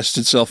manifests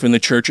itself in the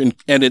church, and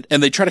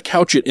they try to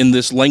couch it in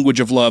this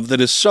language of love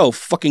that is so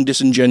fucking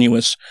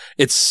disingenuous.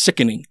 It's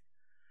sickening.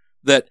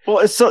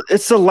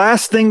 It's the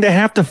last thing they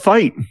have to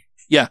fight.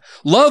 Yeah.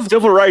 Love.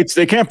 Civil rights.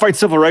 They can't fight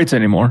civil rights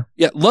anymore.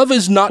 Yeah. Love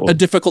is not a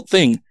difficult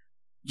thing.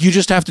 You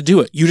just have to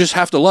do it. You just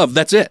have to love.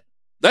 That's it.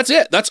 That's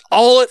it. That's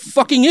all it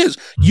fucking is.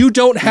 You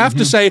don't have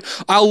to say,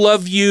 I'll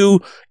love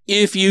you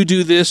if you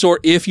do this or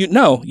if you,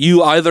 no,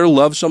 you either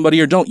love somebody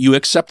or don't. You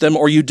accept them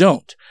or you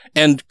don't.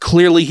 And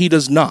clearly he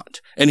does not.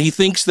 And he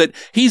thinks that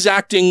he's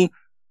acting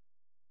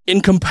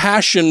in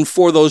compassion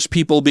for those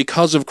people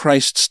because of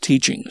Christ's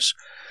teachings,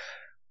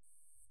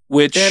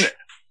 which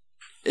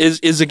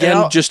is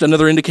again just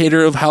another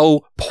indicator of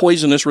how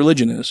poisonous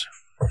religion is.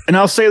 And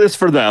I'll say this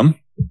for them.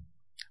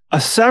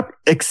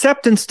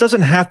 Acceptance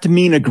doesn't have to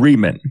mean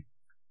agreement.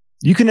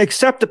 You can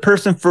accept a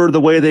person for the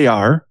way they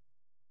are,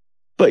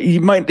 but you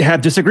might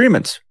have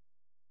disagreements.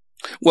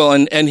 Well,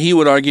 and he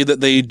would argue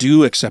that they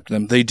do accept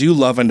them. They do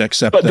love and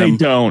accept them. But they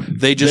don't.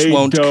 They just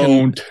won't.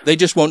 They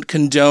just won't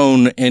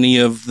condone any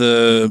of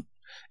the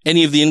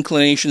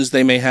inclinations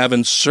they may have,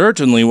 and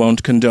certainly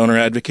won't condone or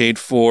advocate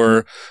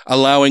for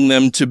allowing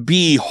them to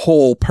be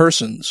whole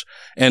persons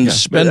and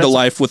spend a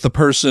life with the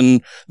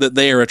person that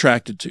they are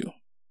attracted to.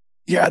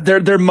 Yeah,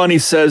 their money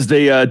says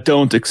they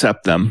don't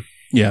accept them.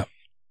 Yeah.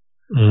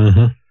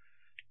 Mm-hmm.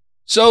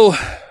 So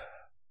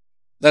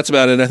that's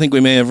about it. I think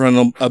we may have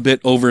run a bit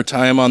over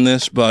time on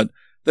this, but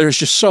there's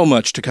just so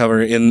much to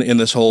cover in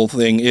this whole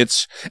thing.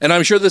 And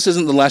I'm sure this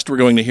isn't the last we're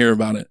going to hear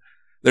about it.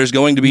 There's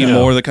going to be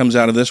more that comes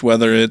out of this,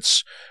 whether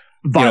it's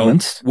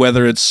violence,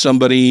 whether it's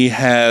somebody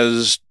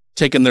has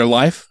taken their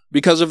life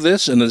because of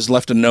this and has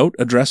left a note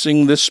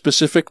addressing this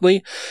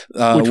specifically.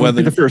 Which would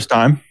be the first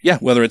time. Yeah,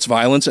 whether it's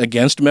violence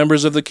against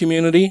members of the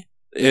community,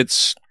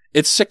 it's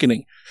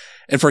sickening.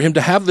 And for him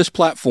to have this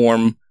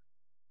platform,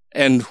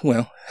 and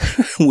well,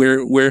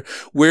 we're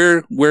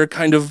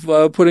kind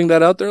of putting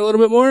that out there a little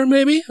bit more,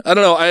 maybe. I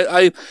don't know.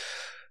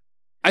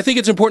 I think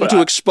it's important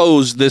to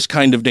expose this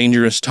kind of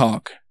dangerous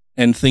talk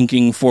and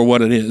thinking for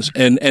what it is,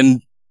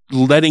 and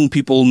letting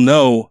people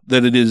know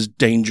that it is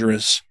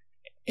dangerous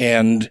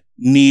and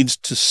needs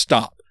to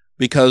stop,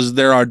 because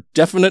there are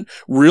definite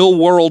real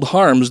world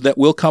harms that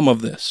will come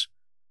of this.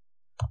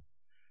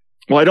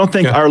 Well, I don't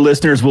think our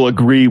listeners will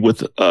agree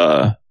with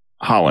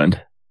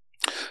Holland.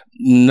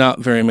 Not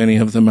very many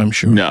of them, I'm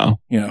sure. No.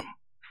 Yeah.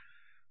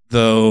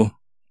 Though,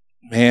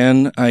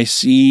 man, I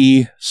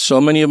see so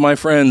many of my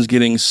friends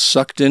getting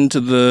sucked into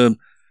the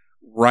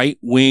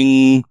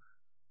right-wing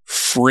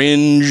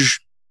fringe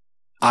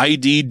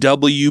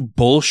IDW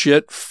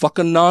bullshit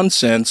fucking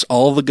nonsense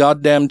all the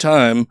goddamn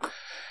time.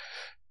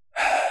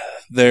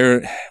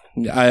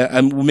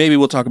 Maybe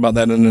we'll talk about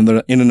that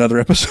in another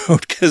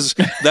episode, because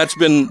that's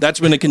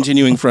been a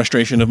continuing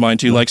frustration of mine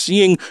too. Like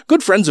seeing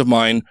good friends of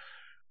mine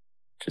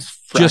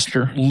just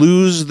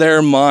lose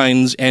their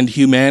minds and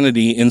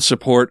humanity in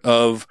support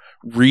of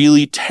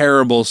really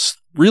terrible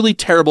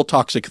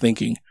toxic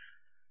thinking.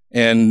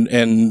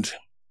 And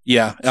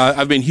yeah,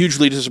 I've been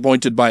hugely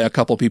disappointed by a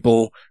couple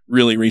people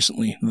really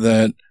recently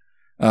that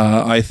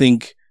I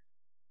think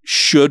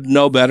should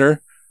know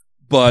better,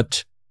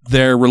 but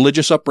their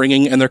religious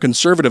upbringing and their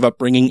conservative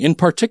upbringing in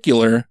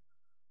particular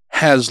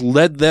has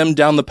led them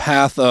down the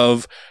path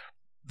of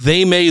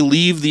they may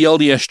leave the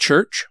LDS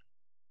Church,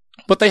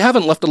 but they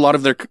haven't left a lot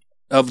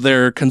of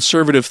their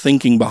conservative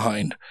thinking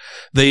behind.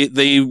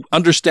 They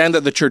understand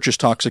that the church is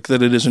toxic,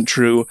 that it isn't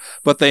true,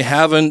 but they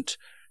haven't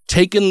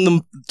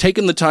taken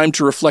the time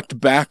to reflect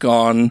back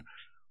on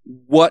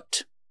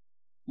what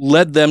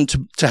led them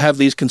to have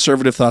these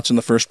conservative thoughts in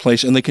the first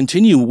place, and they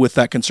continue with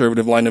that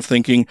conservative line of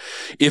thinking.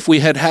 If we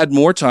had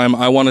more time,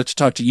 I wanted to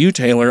talk to you,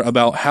 Taylor,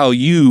 about how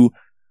you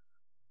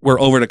were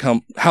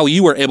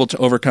able to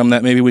overcome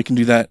that. Maybe we can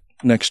do that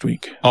next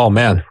week. Oh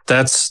man,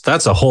 that's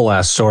a whole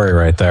ass story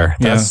right there.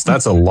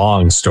 That's a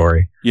long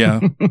story.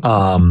 Yeah.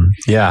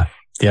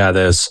 Yeah, it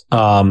is.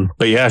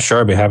 But yeah,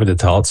 sure, I'd be happy to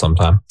tell it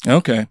sometime.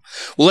 Okay.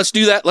 Well, let's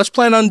do that. Let's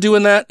plan on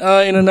doing that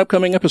in an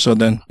upcoming episode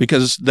then,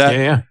 because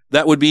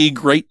that would be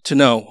great to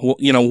know.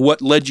 You know,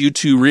 what led you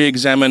to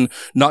re-examine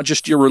not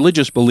just your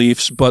religious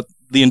beliefs, but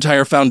the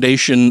entire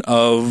foundation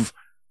of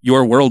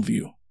your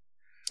worldview.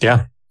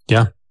 Yeah.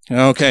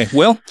 Okay.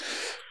 Well,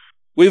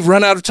 we've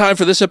run out of time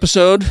for this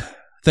episode.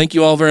 Thank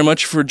you all very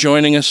much for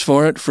joining us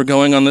for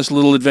going on this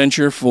little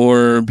adventure,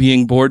 for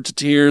being bored to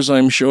tears,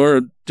 I'm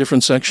sure,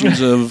 different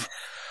sections of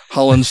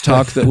Holland's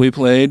talk that we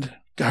played.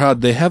 God,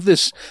 they have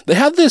this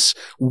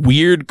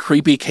weird,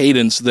 creepy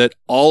cadence that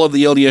all of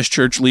the LDS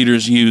church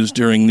leaders use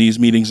during these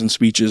meetings and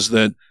speeches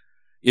that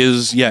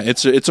is,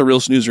 it's a real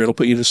snoozer. It'll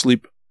put you to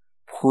sleep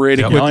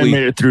pretty quickly. I only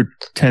made it through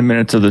 10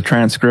 minutes of the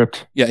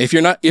transcript. Yeah, if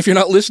you're not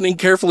listening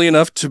carefully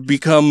enough to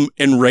become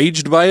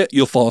enraged by it,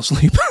 you'll fall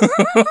asleep.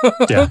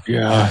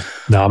 Yeah.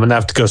 No, I'm going to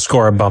have to go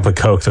score a bump of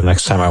Coke the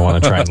next time I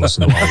want to try and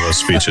listen to one of those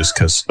speeches,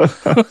 because...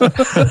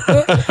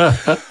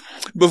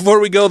 Before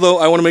we go, though,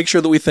 I want to make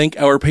sure that we thank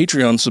our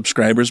Patreon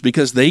subscribers,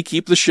 because they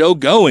keep the show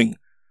going.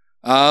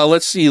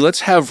 Let's see.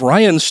 Let's have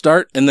Ryan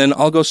start, and then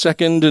I'll go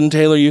second, and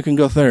Taylor, you can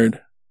go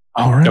third.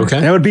 All right. Okay.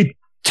 That would be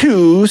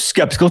 2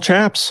 skeptical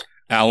chaps.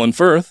 Alan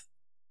Firth.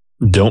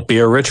 Don't be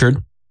a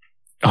Richard.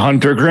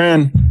 Hunter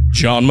Grin.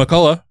 John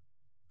McCullough.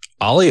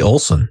 Ollie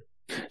Olson.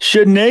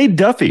 Sinead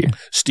Duffy.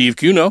 Steve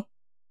Cuno.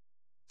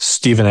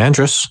 Stephen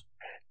Andrus.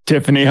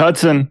 Tiffany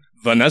Hudson.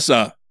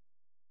 Vanessa.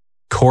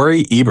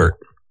 Corey Ebert.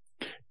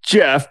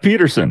 Jeff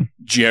Peterson.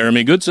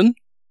 Jeremy Goodson.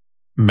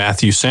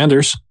 Matthew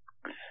Sanders.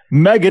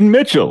 Megan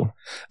Mitchell.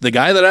 The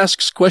guy that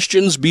asks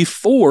questions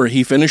before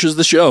he finishes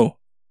the show.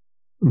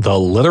 The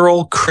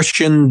literal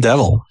Christian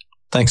devil.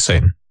 Thanks,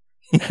 Satan.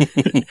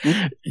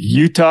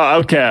 Utah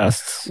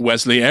Outcasts.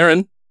 Wesley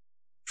Aaron.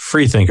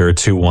 Freethinker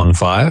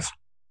 215.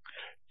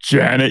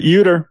 Janet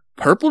Uter.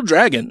 Purple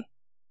Dragon.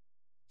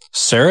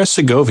 Sarah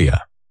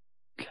Segovia.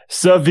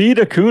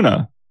 Savita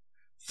Kuna.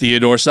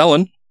 Theodore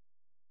Sellon.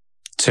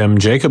 Tim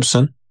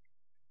Jacobson.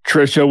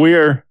 Trisha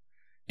Weir.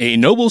 A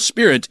noble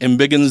spirit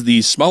embiggens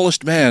the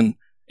smallest man.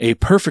 A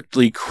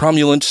perfectly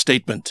cromulent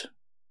statement.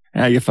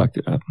 You fucked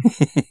it up.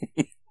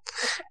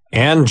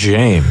 And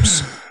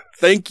James.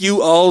 Thank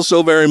you all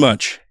so very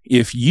much.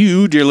 If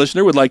you, dear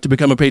listener, would like to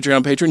become a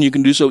Patreon patron, you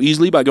can do so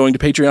easily by going to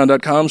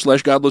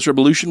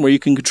patreon.com/godlessrevolution, where you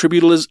can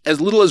contribute as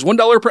little as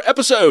 $1 per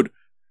episode.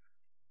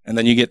 And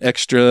then you get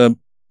extra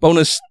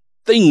bonus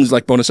things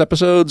like bonus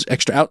episodes,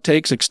 extra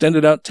outtakes,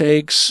 extended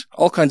outtakes,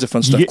 all kinds of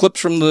fun stuff.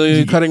 Clips from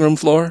the cutting room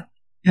floor.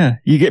 Yeah,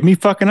 you get me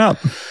fucking up.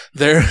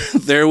 There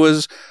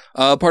was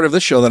a part of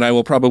this show that I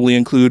will probably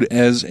include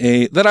as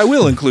a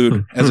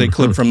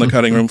clip from the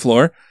cutting room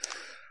floor.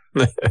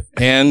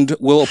 And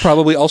we'll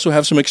probably also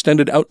have some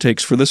extended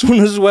outtakes for this one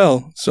as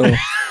well. So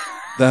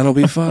that'll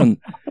be fun.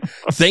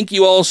 Thank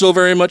you all so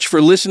very much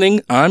for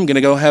listening. I'm going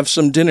to go have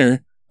some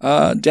dinner.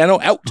 Dano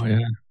out. Oh, yeah.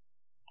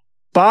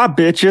 Bye,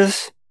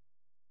 bitches.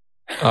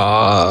 Bye.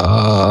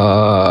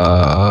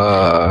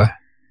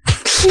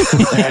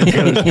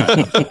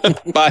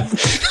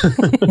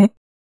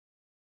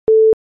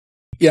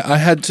 Yeah, I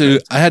had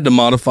to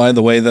modify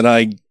the way that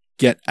I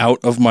get out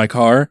of my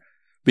car,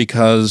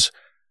 because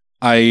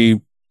I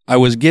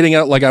was getting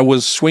out, like I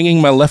was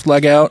swinging my left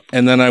leg out,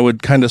 and then I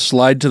would kind of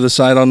slide to the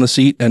side on the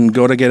seat and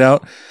go to get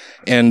out.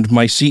 And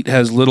my seat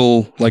has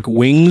little like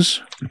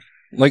wings,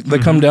 like they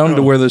come down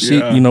to where the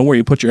seat, where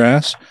you put your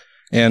ass.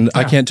 And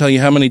I can't tell you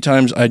how many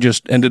times I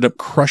just ended up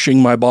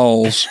crushing my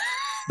balls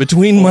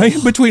between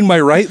my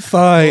right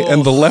thigh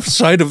and the left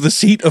side of the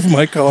seat of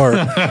my car.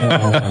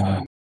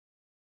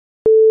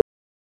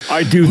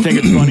 I do think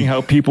it's funny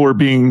how people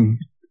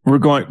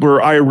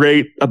were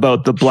irate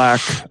about the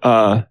black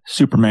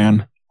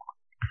Superman.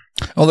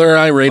 Oh, they're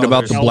irate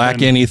about the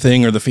black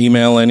anything or the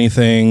female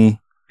anything.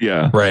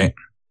 Yeah. Right.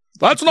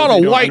 That's not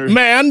a white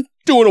man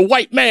doing a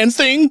white man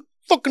thing.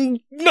 Fucking,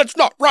 that's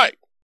not right.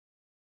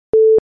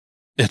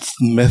 It's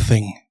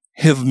mything.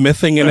 His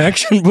mything in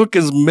action book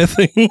is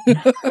mything.